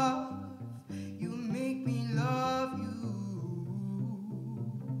love, you make me love you.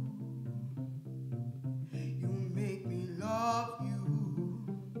 You make me love you.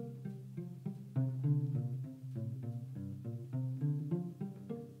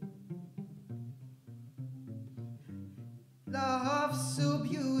 Love so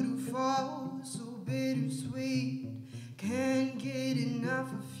beautiful, so bittersweet. Can't get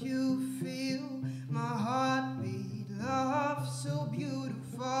enough of you. Feel my heartbeat. Love so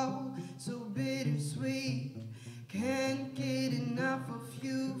beautiful, so bittersweet. Can't get enough of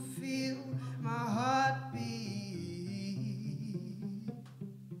you. Feel my heartbeat.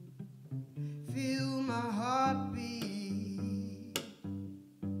 Feel my heartbeat.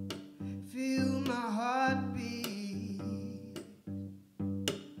 Feel my heartbeat.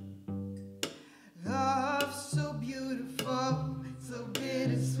 Love so beautiful, so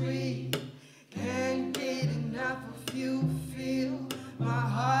bittersweet. Can't get enough of you. Feel my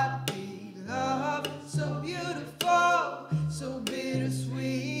heartbeat. Love so beautiful, so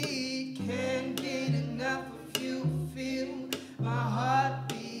bittersweet.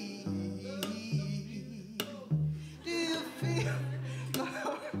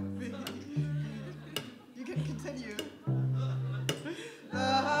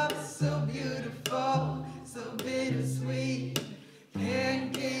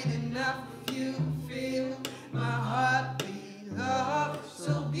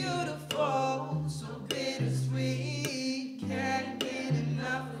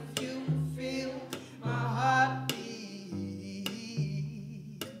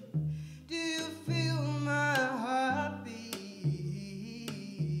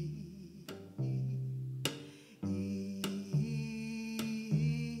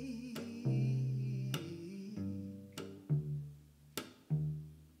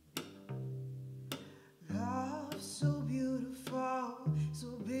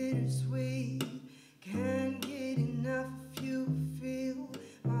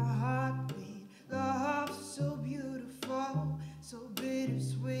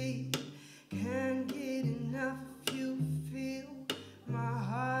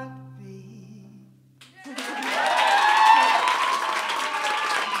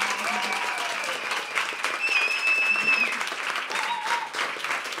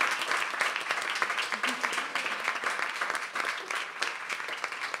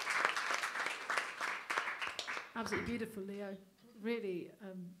 beautiful, Leo. Really,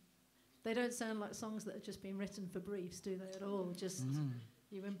 they don't sound like songs that have just been written for briefs, do they at all? Just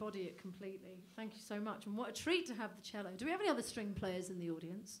you embody it completely. Thank you so much. And what a treat to have the cello. Do we have any other string players in the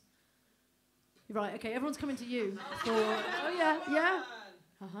audience? Right, okay, everyone's coming to you. Oh, yeah, yeah.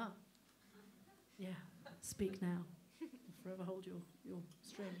 Uh-huh. Yeah, speak now. I'll forever hold your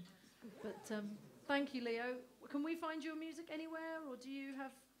string. But thank you, Leo. Can we find your music anywhere, or do you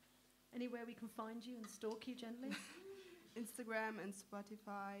have anywhere we can find you and stalk you gently? Instagram and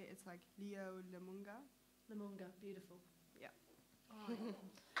Spotify, it's like Leo Lemunga. Lemunga, beautiful. Yeah. Oh,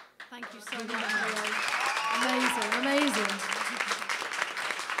 thank you so much, Leo. Amazing, amazing.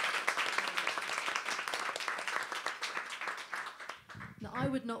 Now, I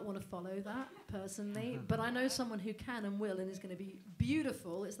would not want to follow that personally, but I know someone who can and will and is going to be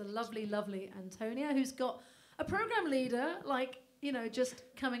beautiful. It's the lovely, lovely Antonia, who's got a program leader, like, you know, just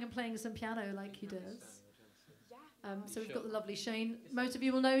coming and playing some piano like he does. So we've got the lovely Shane. Most of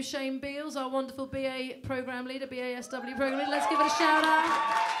you will know Shane Beals, our wonderful BA program leader, BASW program leader. Let's give it a shout out.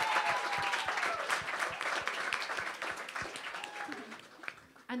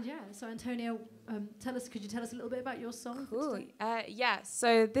 And yeah, so Antonia, could you tell us a little bit about your song? Cool. Yeah,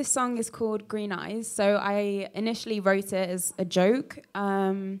 so this song is called Green Eyes. So I initially wrote it as a joke,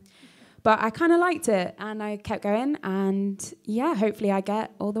 but I kind of liked it and I kept going. And yeah, hopefully I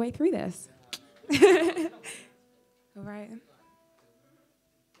get all the way through this. All right. Oh,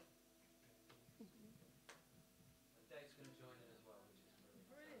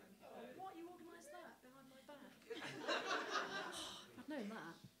 what? You organised that behind my back? I've known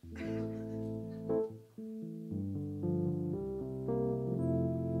that.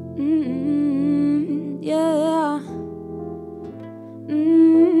 Yeah.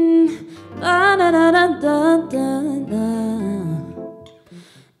 Da da da da da da.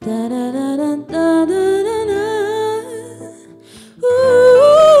 Da da da da da da da.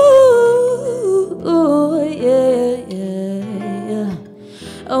 Ooh, yeah, yeah, yeah.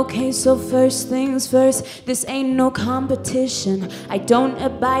 Okay, so first things first, this ain't no competition. I don't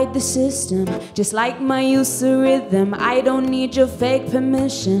abide the system, just like my use of rhythm. I don't need your fake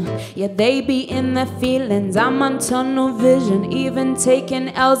permission. Yeah, they be in their feelings, I'm on tunnel vision. Even taking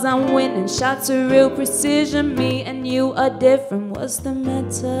L's, I'm winning. Shots of real precision, me and you are different. What's the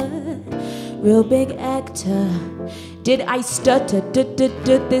matter? Real big actor. Did I stutter?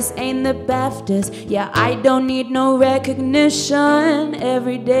 This ain't the BAFTAs. Yeah, I don't need no recognition.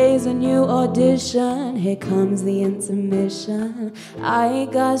 Every day's a new audition. Here comes the intermission. I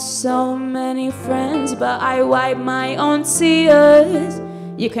got so many friends, but I wipe my own tears.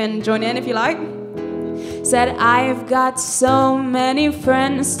 You can join in if you like. Said I've got so many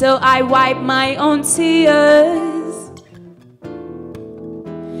friends, still I wipe my own tears.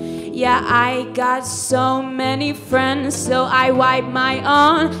 Yeah, I got so many friends, so I wipe my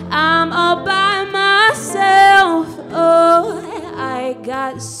own. I'm all by myself. Oh, I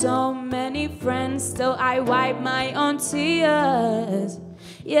got so many friends, still I wipe my own tears.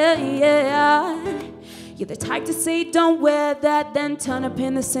 Yeah, yeah. You're the type to say don't wear that, then turn up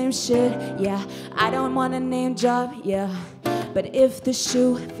in the same shit. Yeah, I don't want a name drop, yeah. But if the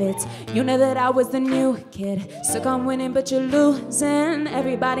shoe fits, you know that I was the new kid. Stuck on winning, but you're losing.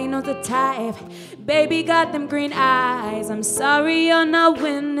 Everybody knows the type. Baby got them green eyes. I'm sorry you're not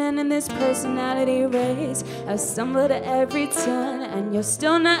winning in this personality race. I stumbled at every turn, and you're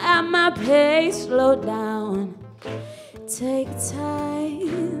still not at my pace. Slow down, take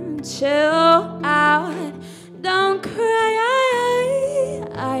time, chill out. Don't cry.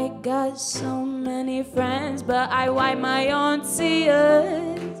 I got so many friends, but I wipe my own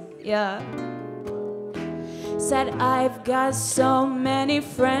tears. Yeah. Said I've got so many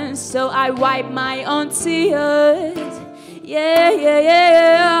friends, so I wipe my own tears. Yeah, yeah,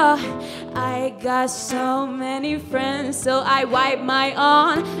 yeah. I got so many friends, so I wipe my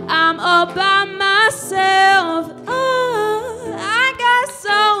own. I'm all by myself. Oh, I got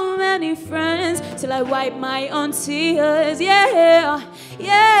so many friends, till I wipe my own tears. Yeah,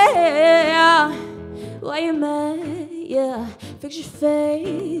 yeah. Why you mad? Yeah, fix your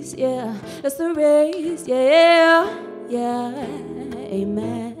face. Yeah, that's the race. Yeah, yeah. Ain't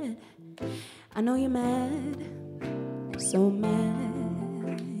mad. I know you're mad. So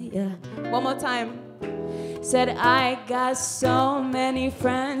mad. Yeah. One more time. Said I got so many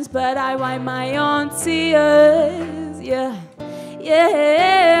friends, but I wipe my own tears. Yeah,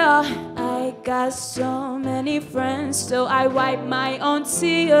 yeah. I got so many friends, so I wipe my own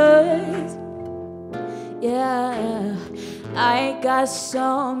tears. Yeah, I got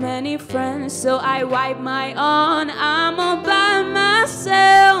so many friends, so I wipe my own. I'm all by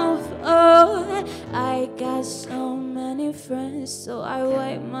myself. Oh, I got so many friends, so I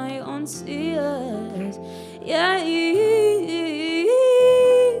wipe my own tears. Yeah, yeah.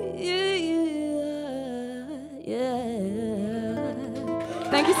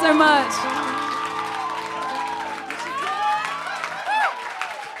 Thank you so much.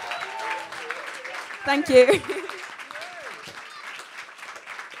 Thank you.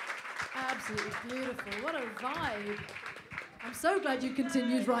 Absolutely beautiful. What a vibe. I'm so glad you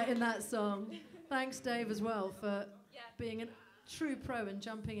continued writing that song. Thanks, Dave, as well, for being a true pro and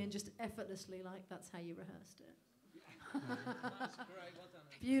jumping in just effortlessly, like that's how you rehearsed it.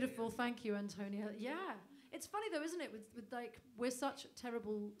 Beautiful. Thank you, Antonia. Yeah. It's funny, though, isn't it? With like, we're such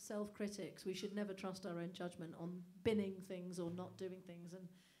terrible self-critics. We should never trust our own judgment on binning things or not doing things. And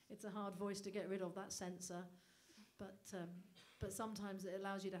it's a hard voice to get rid of, that censor. But sometimes it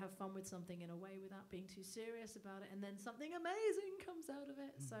allows you to have fun with something in a way without being too serious about it, and then something amazing comes out of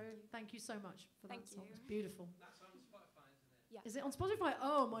it. So thank you so much for that song. It's beautiful. That's on Spotify, isn't it? Yeah. Is it on Spotify?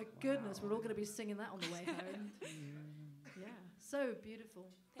 Oh my goodness, we're all going to be singing that on the way home. Yeah, so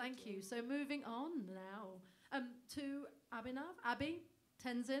beautiful. Thank you. So moving on now to Abhinav, Abby,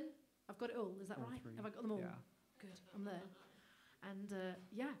 Tenzin. I've got it all. Is that all right? 3. Have I got them all? Yeah. Good. I'm there. And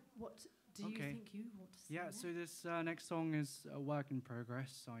what do you think you want to say? Yeah, so this next song is a work in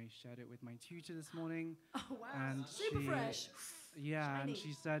progress. I shared it with my tutor this morning. Oh, wow. And super fresh. Yeah, Shiny. and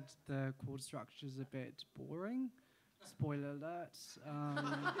she said the chord structure's a bit boring. Spoiler alert.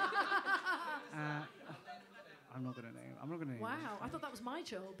 I'm not going to name. Wow, I thought that was my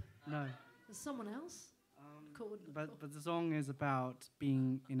job. No. There's someone else? But the song is about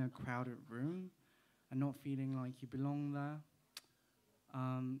being in a crowded room and not feeling like you belong there.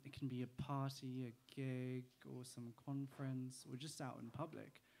 It can be a party, a gig, or some conference, or just out in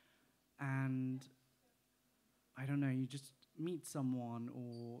public. And I don't know, you just meet someone,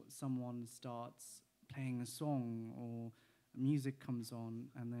 or someone starts playing a song, or music comes on,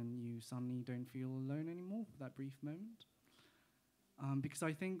 and then you suddenly don't feel alone anymore for that brief moment. Because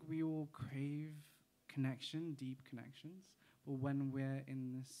I think we all crave connection, deep connections, but when we're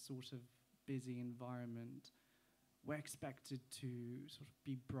in this sort of busy environment, we're expected to sort of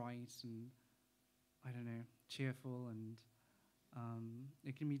be bright and, I don't know, cheerful, and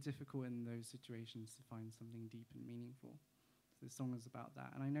it can be difficult in those situations to find something deep and meaningful. So this song is about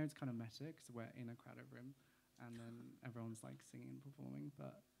that. And I know it's kind of meta because we're in a crowded room and then everyone's like singing and performing.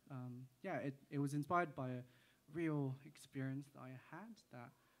 But yeah, it was inspired by a real experience that I had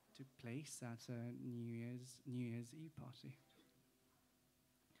that took place at a New Year's Eve party.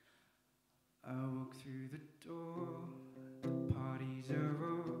 I walk through the door, the parties are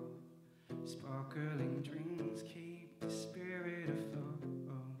all, sparkling drinks keep the spirit afloat.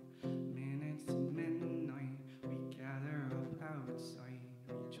 Minutes to midnight, we gather up outside,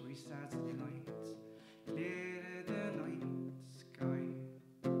 rejoice as the lights glitter the night sky.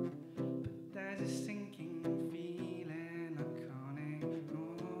 But there's a sinking feeling I can't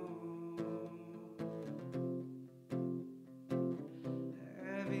ignore.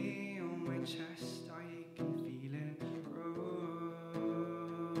 Heavy on my chest, I can feel it grow.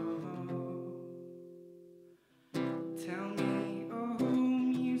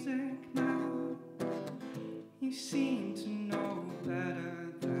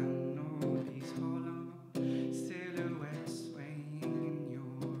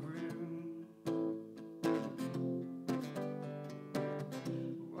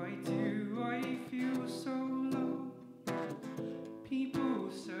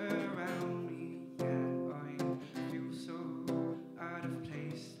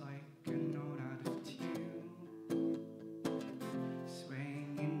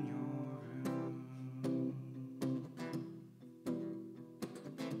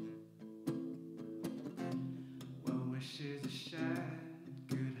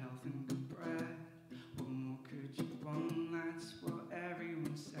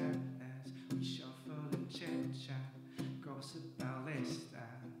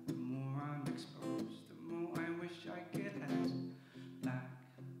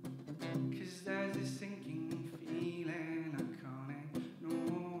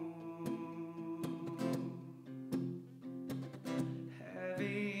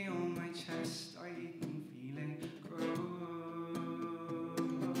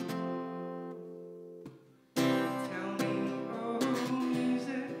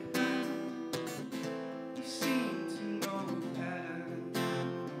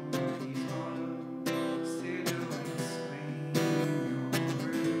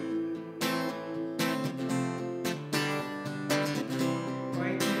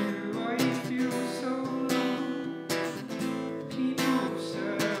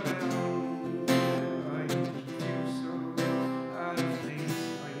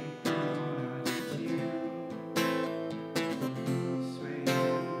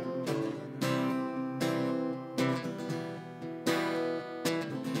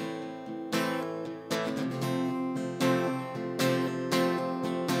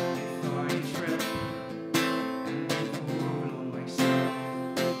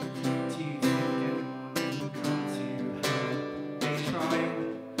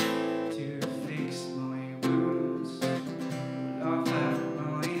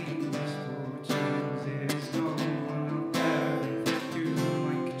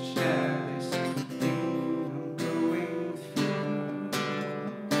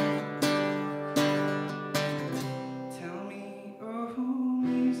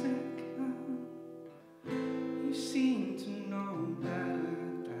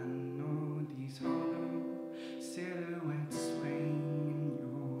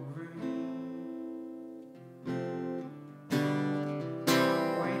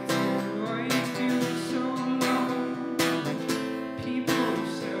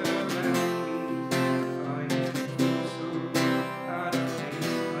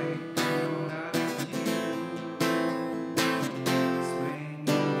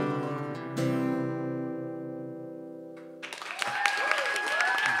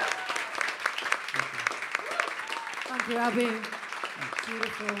 you, Abby.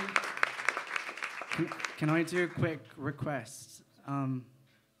 Beautiful. Can I do a quick request?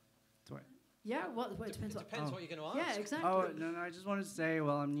 Yeah, it depends what. Depends what you're going to ask. Yeah, exactly. Oh, no, I just wanted to say,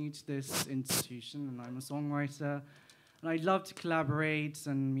 well, I'm new to this institution and I'm a songwriter. And I'd love to collaborate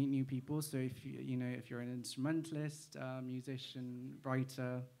and meet new people. So if if you're an instrumentalist, musician,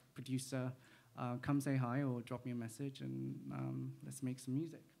 writer, producer, come say hi or drop me a message and let's make some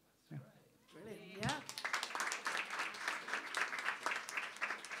music. Yeah. Brilliant. Yeah.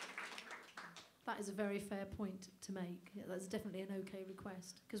 That is a very fair point to make. Yeah, that's definitely an okay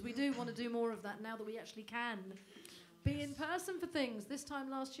request. Because we do want to do more of that now that we actually can be in person for things. This time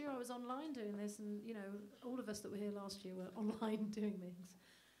last year I was online doing this, and all of us that were here last year were online doing things.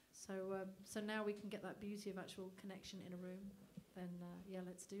 So now we can get that beauty of actual connection in a room. Then yeah,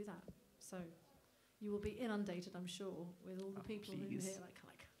 let's do that. So you will be inundated, I'm sure, with all the people who are here. Like,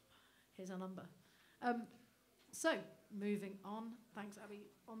 here's our number. So moving on. Thanks, Abby.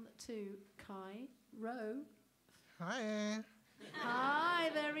 On to Kai Rowe. Hi. Hi,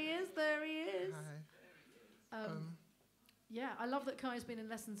 there he is. Hi. Yeah, I love that Kai's been in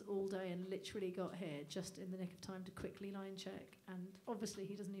lessons all day and literally got here just in the nick of time to quickly line check. And obviously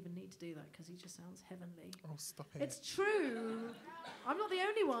he doesn't even need to do that because he just sounds heavenly. Oh, stop it. It's true. I'm not the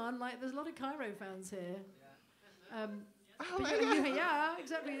only one. Like, there's a lot of Cairo fans here. Yeah,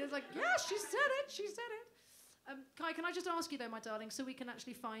 exactly. There's like, yeah, she said it. Kai, can I just ask you though, my darling, so we can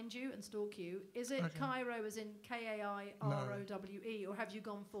actually find you and stalk you? Is it Cairo as in K-A-I-R-O-W-E, or have you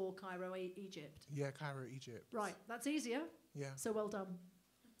gone for Cairo, Egypt? Yeah, Cairo, Egypt. Right, that's easier. Yeah. So well done.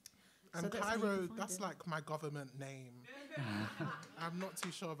 And so Cairo, that's like my government name. I'm not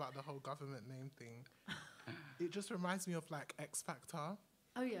too sure about the whole government name thing. It just reminds me of like X Factor.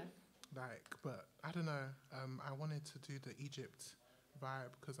 Oh yeah. But I don't know. I wanted to do the Egypt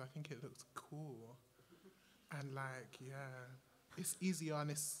vibe because I think it looks cool. And it's easier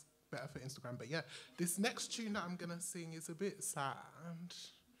and it's better for Instagram. But yeah, this next tune that I'm gonna sing is a bit sad.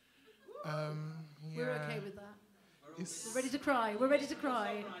 We're okay with that. We're ready to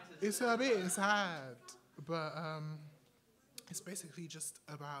cry. It's a bit sad, but it's basically just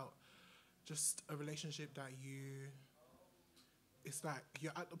about a relationship that it's like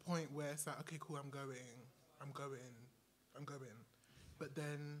you're at the point where it's like, okay, cool, I'm going. But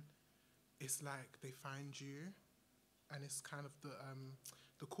then it's like they find you, and it's kind of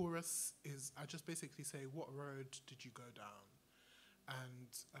the chorus is, I just basically say, what road did you go down?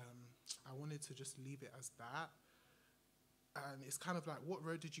 And I wanted to just leave it as that. And it's kind of like, what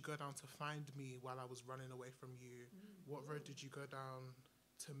road did you go down to find me while I was running away from you? What road did you go down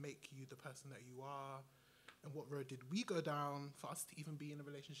to make you the person that you are? And what road did we go down for us to even be in a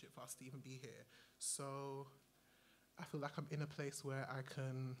relationship, for us to even be here? So I feel like I'm in a place where I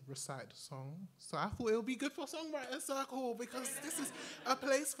can recite the song. So I thought it would be good for Songwriters Circle because this is a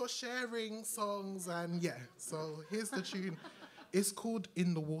place for sharing songs. And yeah, so here's the tune. It's called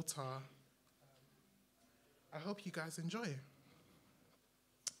In the Water. I hope you guys enjoy.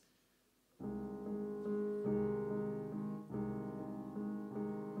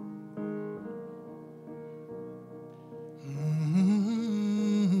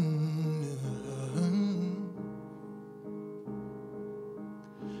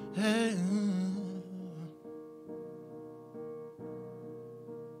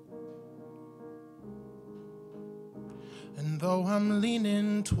 And though I'm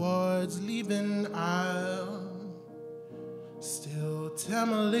leaning towards leaving, I'll still tear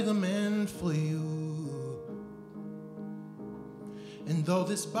my ligament for you. And though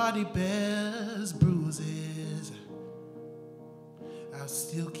this body bears bruises, I'll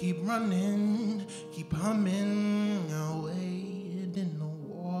still keep running, keep humming. I'll wade in the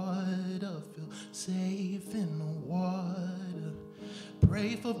water, feel safe in the water.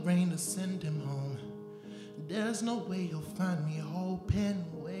 Pray for rain to send him home. There's no way you'll find me hoping.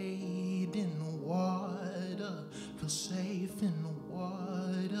 Wade in the water, feel safe in the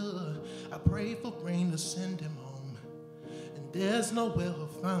water. I pray for rain to send him home, and there's no way he'll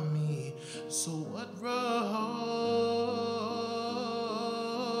find me. So what road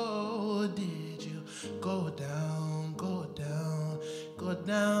did you go down, go down, go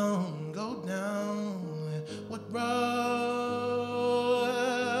down, go down? What road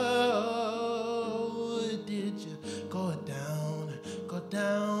did you go down, go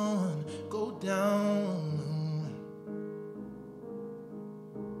down, go down?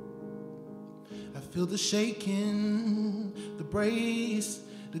 I feel the shaking, the brace,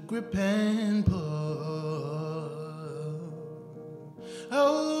 the grip and pull.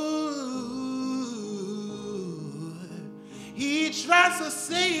 Oh, each tries to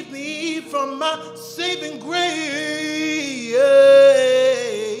save me from my saving grace.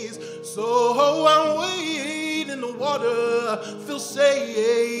 So I'm waiting in the water, feel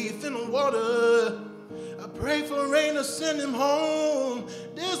safe in the water. I pray for rain to send him home.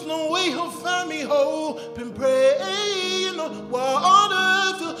 There's no way he'll find me hope and pray in the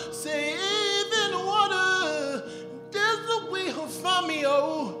water, feel safe in the water. There's no way he'll find me,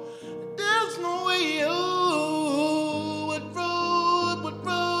 oh. There's no way, oh. What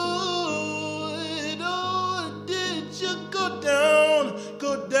road, oh, did you go down,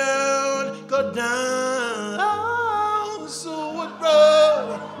 go down, go down? Oh, so what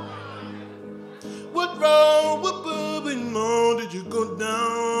road, what bubbling on did you go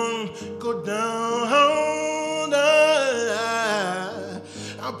down, go down?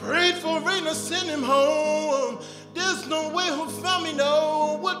 I prayed for rain to send him home. There's no way he'll find me,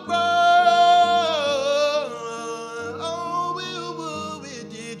 no. What road, oh, where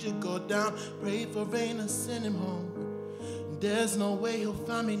did you go down? Prayed for rain to send him home. There's no way he'll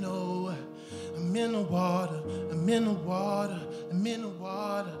find me, no. I'm in the water, I'm in the water, I'm in the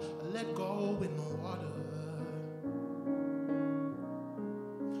water. I let go in the water.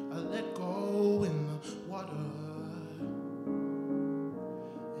 I let go in the water.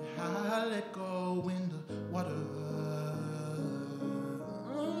 I let go in the water.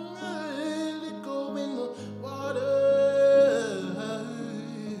 I let go in the water.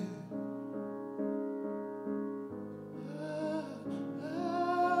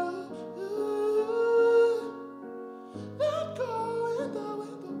 Let go in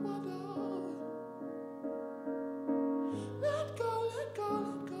the water. Let go, let go, let go. Let go, let go,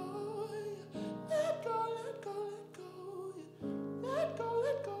 let go. Let go,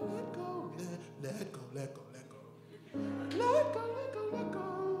 let go, let go. Let go, let go, let go. Let go, let go, let go.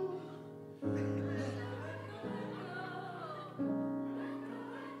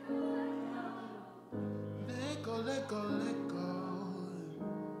 Let go, let go, let go.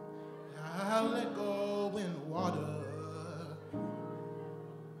 I'll let go in the water.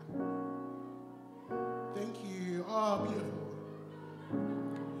 Thank you. Oh, beautiful.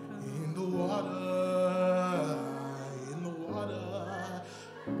 In the water. In the water.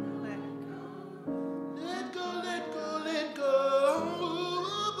 Let go, let go, let go.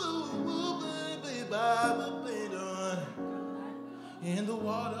 In the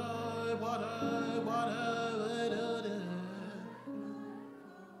water, water, water.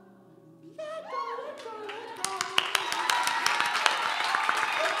 Let go, let go, let go.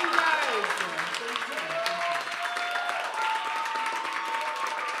 Thank you guys. Thank you.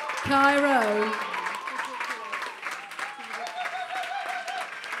 Cairo.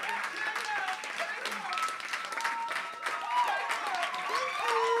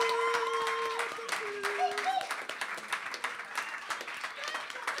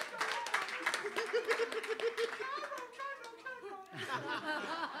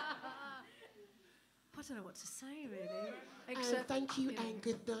 I don't know what to say, really. Except, thank you and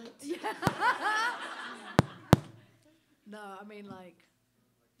good night. No, I mean, like,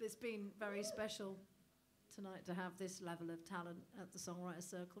 it's been very special tonight to have this level of talent at the Songwriters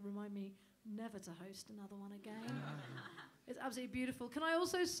Circle. Remind me never to host another one again. It's absolutely beautiful. Can I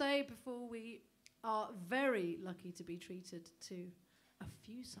also say, before we are very lucky to be treated to a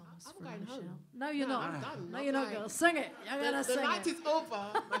few songs I'm from going Michelle. home. No, you're No, not. I'm done. No, I'm you're not, going. girl. Sing it. You're gonna The sing night it. is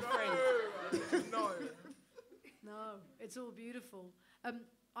over, my friend. No. No, it's all beautiful. The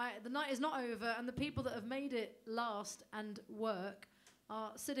night is not over, and the people that have made it last and work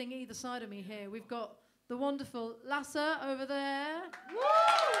are sitting either side of me here. We've got the wonderful Lasse over there.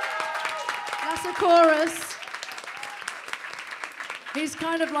 Lasse Chorus. He's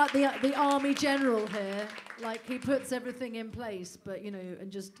kind of like the army general here. Like, he puts everything in place, but, you know,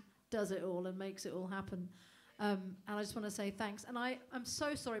 and just does it all and makes it all happen. And I just want to say thanks. And I'm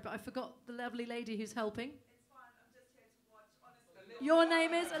so sorry, but I forgot the lovely lady who's helping. Your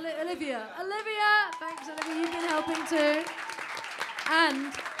name is Olivia. Olivia! Thanks, Olivia. You've been helping too.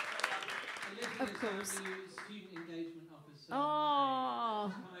 And, of course. Student engagement officer. Oh.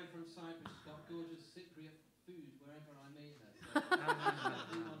 Come over from Cyprus. She's got gorgeous Cypriot food wherever I meet her. So that's what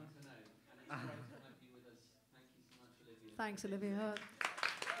we want to know. And it's great to have you with us. Thank you so much, Olivia. Thanks, Olivia.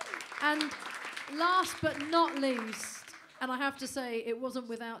 And last but not least, and I have to say, it wasn't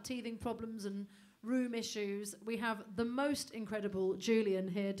without teething problems and room issues, we have the most incredible Julian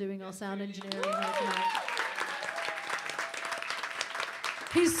here doing our sound engineering here tonight.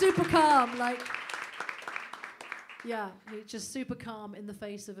 He's super calm, like, yeah, he's just super calm in the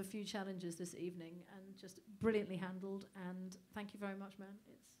face of a few challenges this evening and just brilliantly handled. And thank you very much, man.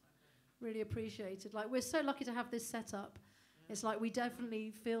 It's really appreciated. Like, we're so lucky to have this set up It's like we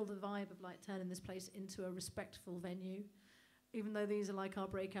definitely feel the vibe of like turning this place into a respectful venue. Even though these are like our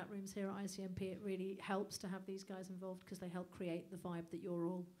breakout rooms here at ICMP, it really helps to have these guys involved because they help create the vibe that you're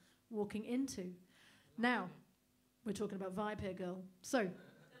all walking into. Now, we're talking about vibe here, girl. So,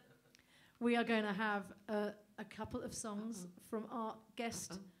 we are going to have a couple of songs from our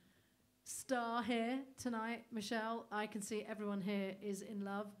guest star here tonight, Michelle. I can see everyone here is in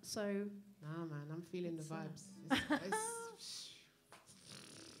love, so... Nah, man, I'm feeling the vibes.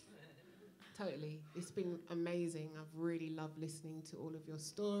 Totally. It's been amazing. I've really loved listening to all of your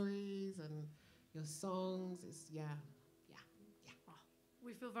stories and your songs. It's, yeah. Oh,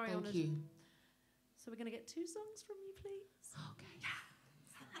 we feel very honoured. Thank you. So we're going to get 2 songs from you, please. Okay. Yeah.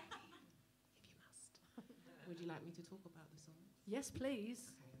 If you must. Would you like me to talk about the song? Yes,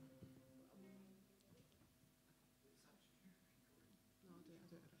 please.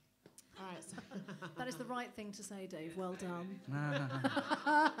 All right. So That is the right thing to say, Dave. Well done.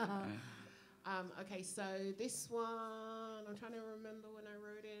 Okay, so this one, I'm trying to remember when I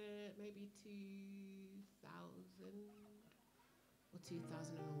wrote it, maybe 2000 or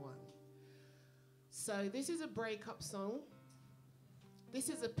 2001. So this is a breakup song. This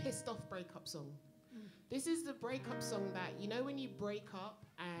is a pissed off breakup song. This is the breakup song that, you know when you break up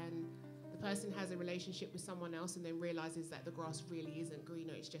and the person has a relationship with someone else and then realizes that the grass really isn't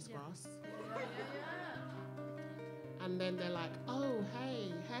greener, it's just grass. And then they're like, oh,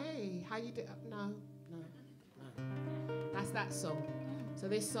 hey, how you doing? No. That's that song. So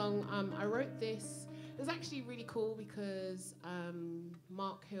this song, I wrote this. It was actually really cool because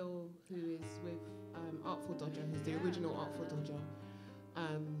Mark Hill, who is with Artful Dodger, who's the original Artful Dodger,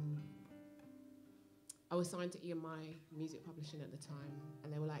 I was signed to EMI Music Publishing at the time,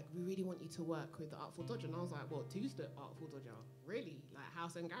 and they were like, we really want you to work with the Artful Dodger. And I was like, what, who's the Artful Dodger? Really? Like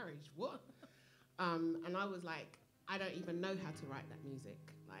House and Garage? What? And I was like, I don't even know how to write that music.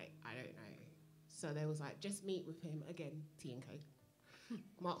 Like, I don't know. So they was like, just meet with him. Again, T&K.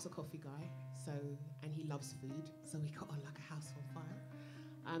 Mark's a coffee guy, so, and he loves food, so we got on like a house on fire.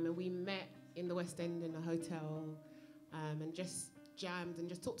 And we met in the West End in a hotel, and just jammed and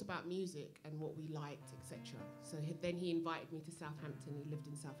just talked about music and what we liked, etc. So then he invited me to Southampton. He lived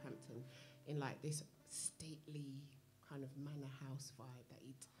in Southampton in like this stately kind of manor house vibe that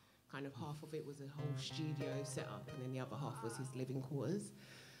he'd kind of, half of it was a whole studio set up and then the other half was his living quarters.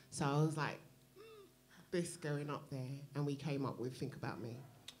 So I was like, this going up there, and we came up with Think About Me.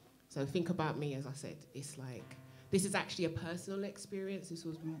 So Think About Me, as I said, it's like, this is actually a personal experience. This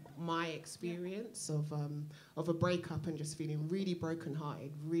was my experience of a breakup and just feeling really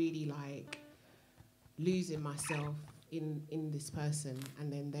brokenhearted, really like losing myself in this person,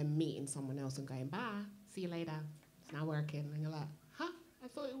 and then them meeting someone else and going, bye, see you later, it's not working. And you're like, huh? I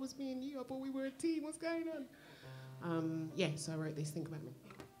thought it was me and you. I thought we were a team. What's going on? Yeah, so I wrote this, Think About Me.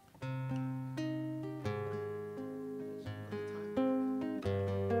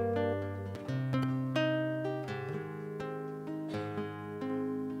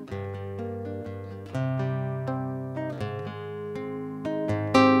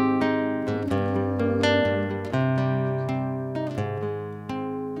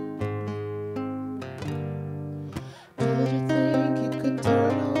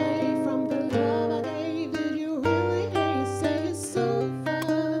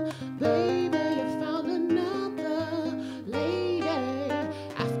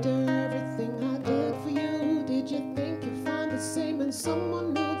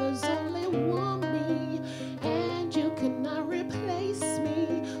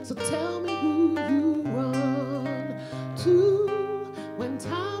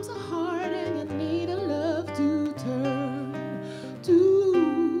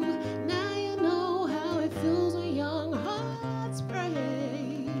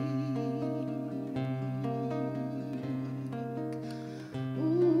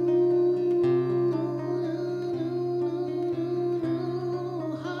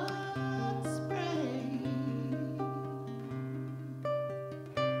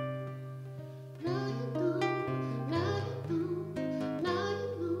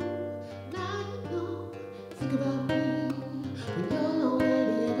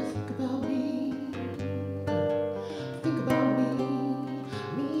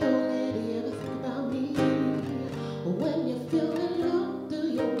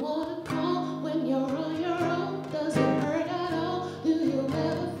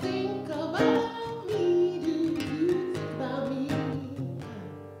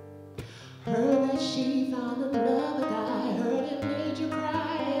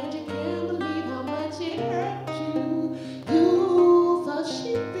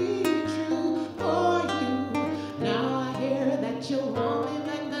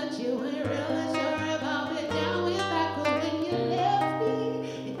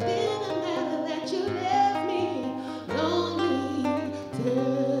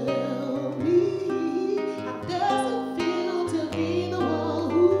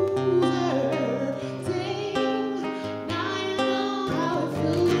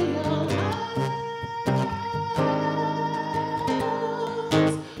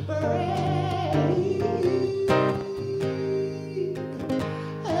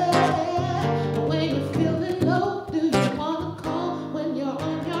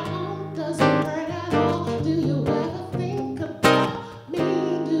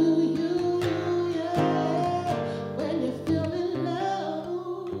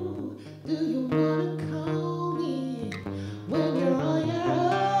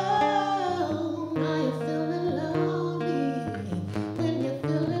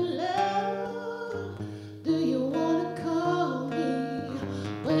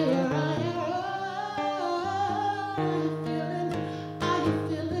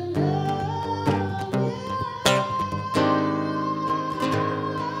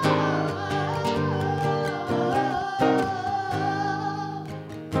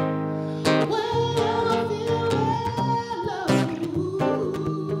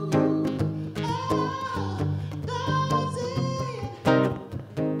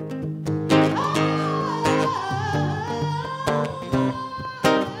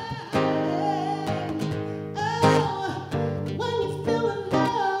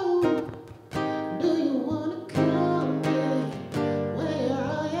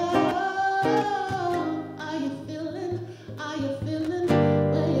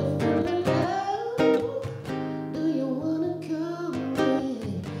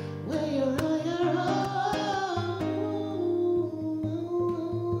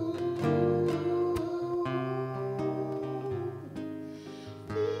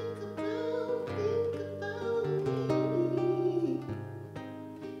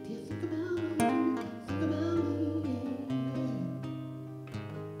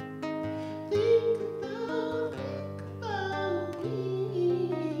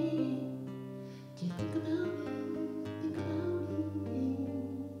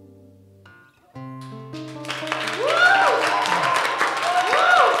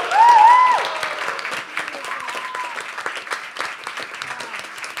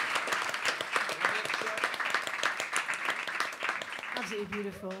 Absolutely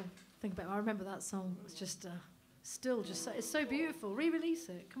beautiful. Think about it. I remember that song. It's just still just so, it's so beautiful. Re-release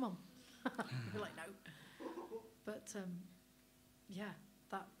it. Come on. You're like, no. But yeah,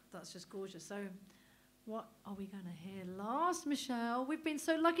 that's just gorgeous. So what are we going to hear last, Michelle? We've been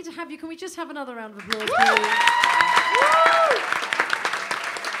so lucky to have you. Can we just have another round of applause, please?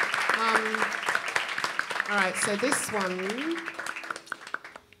 All right, so this one,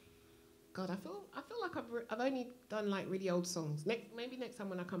 God, I feel like I've only done like really old songs. Maybe next time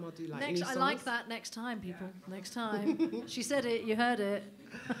when I come, I'll do like new songs. I like that. Next time, people. Yeah. Next time. She said it. You heard it.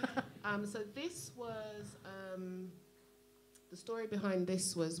 So this was the story behind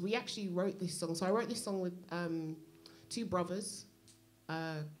this was we actually wrote this song. So I wrote this song with two brothers.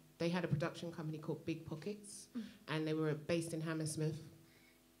 They had a production company called Big Pockets, and they were based in Hammersmith.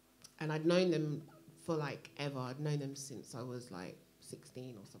 And I'd known them for like ever. I'd known them since I was like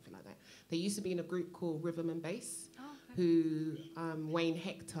 16 or something like that. They used to be in a group called Rhythm and Bass, who Wayne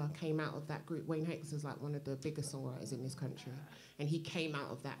Hector came out of that group. Wayne Hector is like one of the biggest songwriters in this country, and he came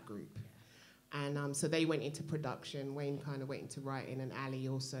out of that group. And so they went into production. Wayne kind of went into writing, and Ali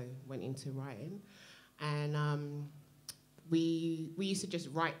also went into writing. And we used to just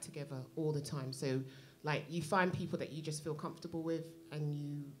write together all the time. So like you find people that you just feel comfortable with, and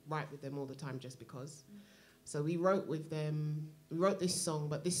you write with them all the time just because. So we wrote with them. We wrote this song,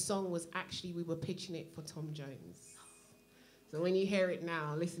 but this song was actually, we were pitching it for Tom Jones. So when you hear it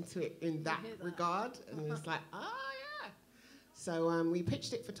now, listen to it in that regard, and it's like, oh yeah. So we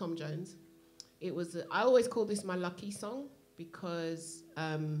pitched it for Tom Jones. It was, I always call this my lucky song, because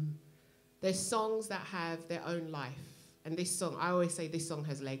there's songs that have their own life. And this song, I always say this song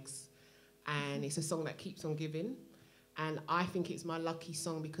has legs. And it's a song that keeps on giving. And I think it's my lucky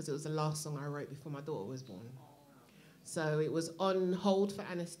song because it was the last song I wrote before my daughter was born. So it was on hold for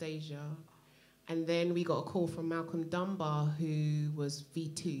Anastasia. And then we got a call from Malcolm Dunbar, who was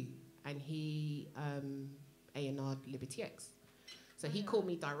V2. And he A&R'd Liberty X. So he called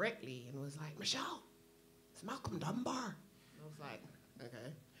me directly and was like, Michelle, it's Malcolm Dunbar. I was like,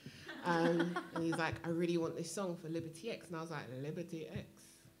 okay. And he's like, I really want this song for Liberty X. And I was like, Liberty X?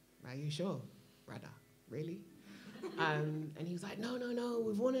 Are you sure, brother? Really? And he was like, no,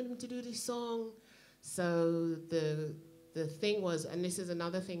 we've wanted him to do this song. So the thing was, and this is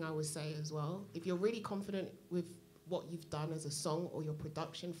another thing I would say as well, if you're really confident with what you've done as a song or your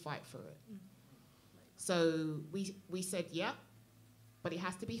production, fight for it. So we said, yeah, but it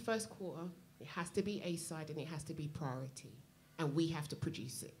has to be first quarter, it has to be A-side, and it has to be priority. And we have to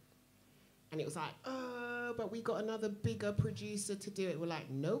produce it. And it was like, but we got another bigger producer to do it. We're like,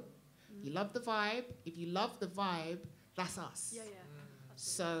 nope. You love the vibe. If you love the vibe, that's us. Yeah.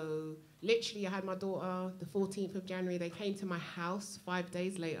 So literally, I had my daughter the 14th of January. They came to my house 5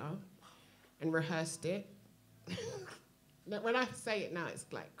 days later and rehearsed it. When I say it now, it's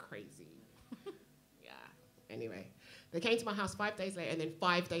like crazy. Yeah, anyway. They came to my house 5 days later, and then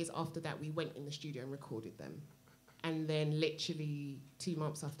 5 days after that, we went in the studio and recorded them. And then literally 2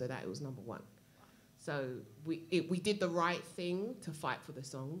 months after that, it was #1. So we did the right thing to fight for the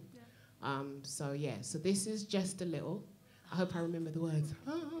song. Yeah. So yeah, so this is Just a Little. I hope I remember the words. It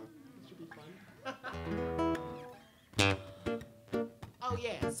should be fun. Oh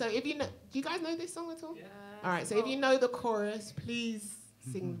yeah, so if you know, do you guys know this song at all? Yeah. All right, so if you know the chorus, please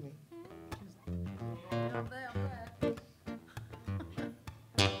sing with me. Up there, up there.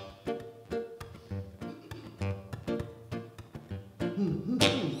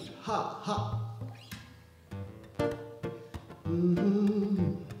 Ha ha.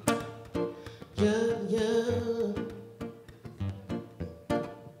 Yeah, yeah.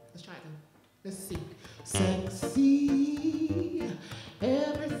 Let's try it then. Let's see. Sexy,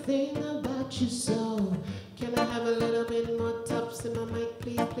 everything about you so. Can I have a little bit more tops in my mic,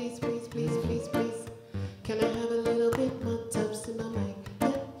 please, please, please, please, please, please? Can I have a little bit more tops in my mic?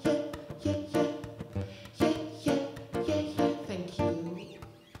 Yeah, yeah, yeah, yeah, yeah, yeah, yeah, yeah. Thank you.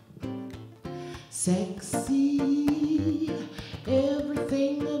 Sexy,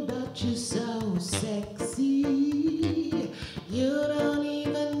 everything about you so sexy. You don't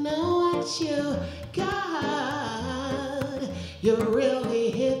even know what you got. You're really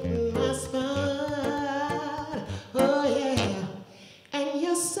hitting my spot. Oh yeah, and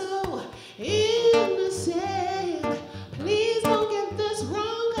you're so innocent. Please don't get this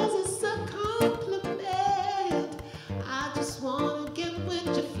wrong, 'cause it's a compliment. I just wanna get with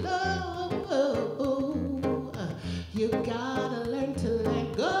your flow. You gotta learn to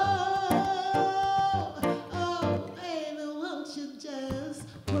let go. Oh, baby, won't you just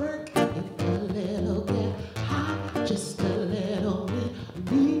work it a little bit hot, just a little bit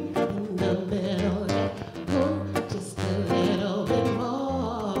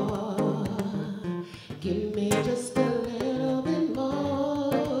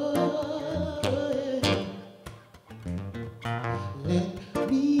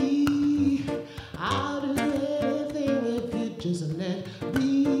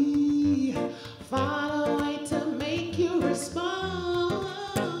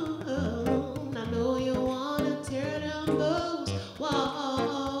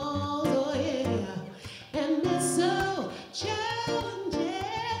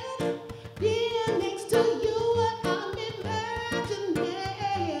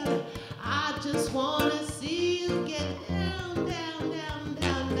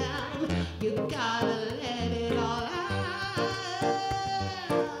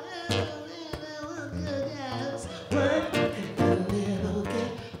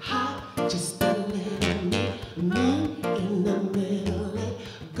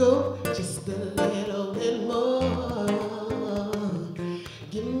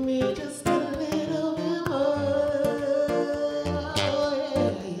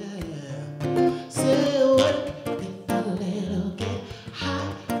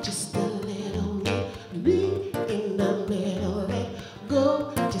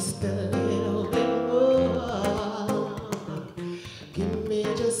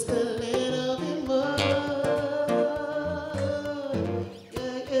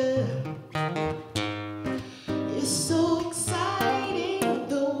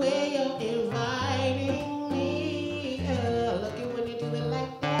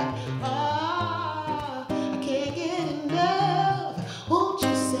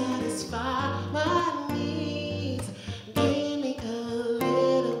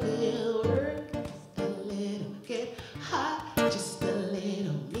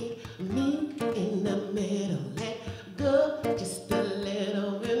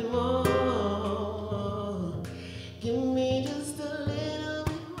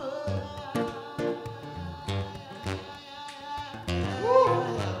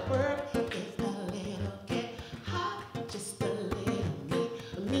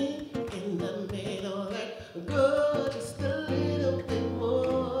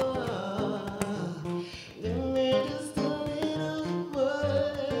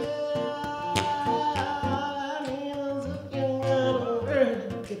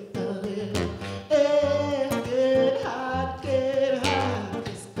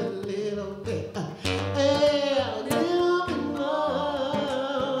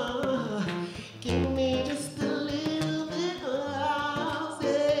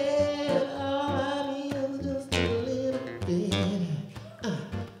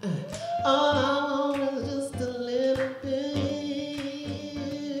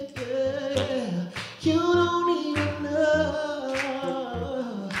You don't even know.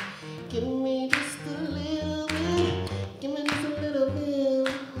 Give me just a little bit. Give me just a little bit.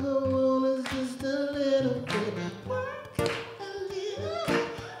 I want just a little bit. Work a little bit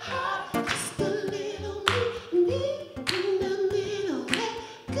hard. Just a little bit. Me in the middle. Let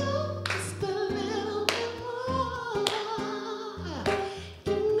go just a little bit more.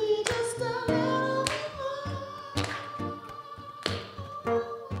 Give me just a little bit more.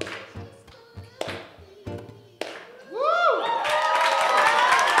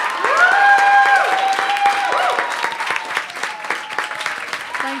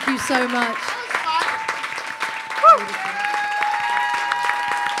 Thank you so much.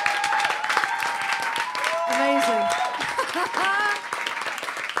 Amazing.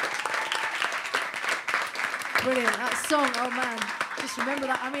 Brilliant. That song, oh man. Just remember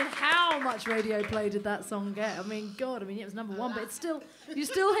that. I mean, how much radio play did that song get? I mean, God, I mean, it was #1, but it's still, you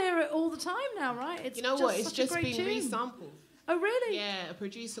still hear it all the time now, right? It's You know just what? It's such a just great been tune. resampled. Oh, really? Yeah, a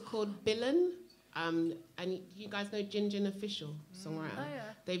producer called Billen. And you guys know Ginger Official, songwriter. Oh,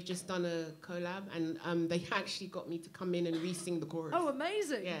 yeah. They've just done a collab, and they actually got me to come in and re-sing the chorus. Oh,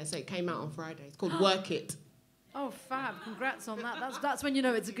 amazing. Yeah, so it came out on Friday. It's called Work It. Oh, fab. Congrats on that. That's when you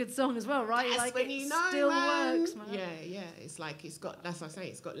know it's a good song as well, right? That's Like, when it you know, still man. works, man. Yeah. It's like, it's got, that's what I say,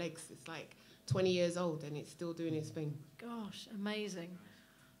 it's got legs. It's like 20 years old, and it's still doing its thing. Gosh, amazing.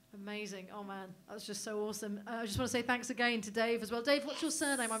 Amazing. Oh, man. That's just so awesome. I just want to say thanks again to Dave as well. Dave, what's your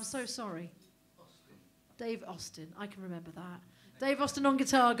surname? I'm so sorry. Dave Austin. I can remember that. Dave Austin on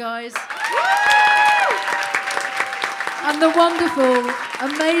guitar, guys. And the wonderful,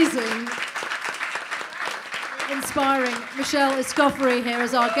 amazing, inspiring Michelle Escoffery here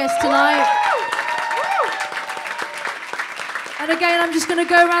as our guest tonight. And again, I'm just going to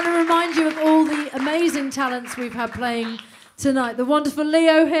go around and remind you of all the amazing talents we've had playing tonight. The wonderful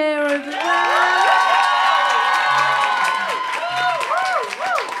Leo here over there.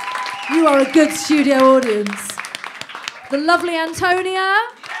 You are a good studio audience. The lovely Antonia.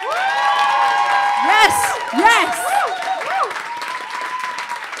 Yes.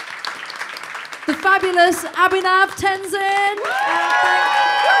 The fabulous Abhinav Tenzin.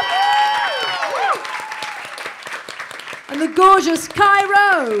 And the gorgeous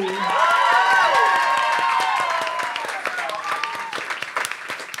Cairo.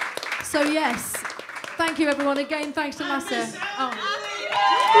 So yes, thank you everyone. Again, thanks to Lasse. Oh.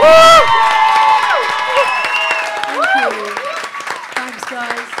 Thank you. Thanks,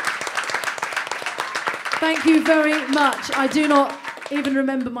 guys. Thank you very much. I do not even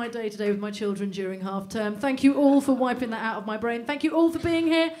remember my day today with my children during half term. Thank you all for wiping that out of my brain. Thank you all for being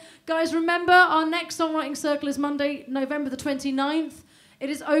here. Guys, remember our next Songwriting Circle is Monday, November the 29th. It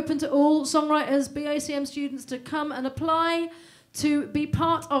is open to all songwriters, BACM students to come and apply to be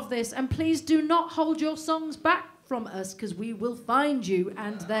part of this. And please do not hold your songs back from us, because we will find you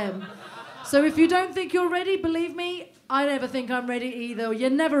and them. So if you don't think you're ready, believe me, I never think I'm ready either. You're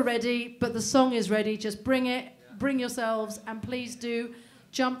never ready, but the song is ready. Just bring it, bring yourselves, and please do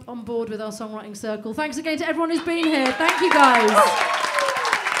jump on board with our Songwriting Circle. Thanks again to everyone who's been here. Thank you, guys.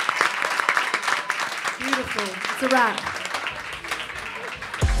 Beautiful. It's a wrap.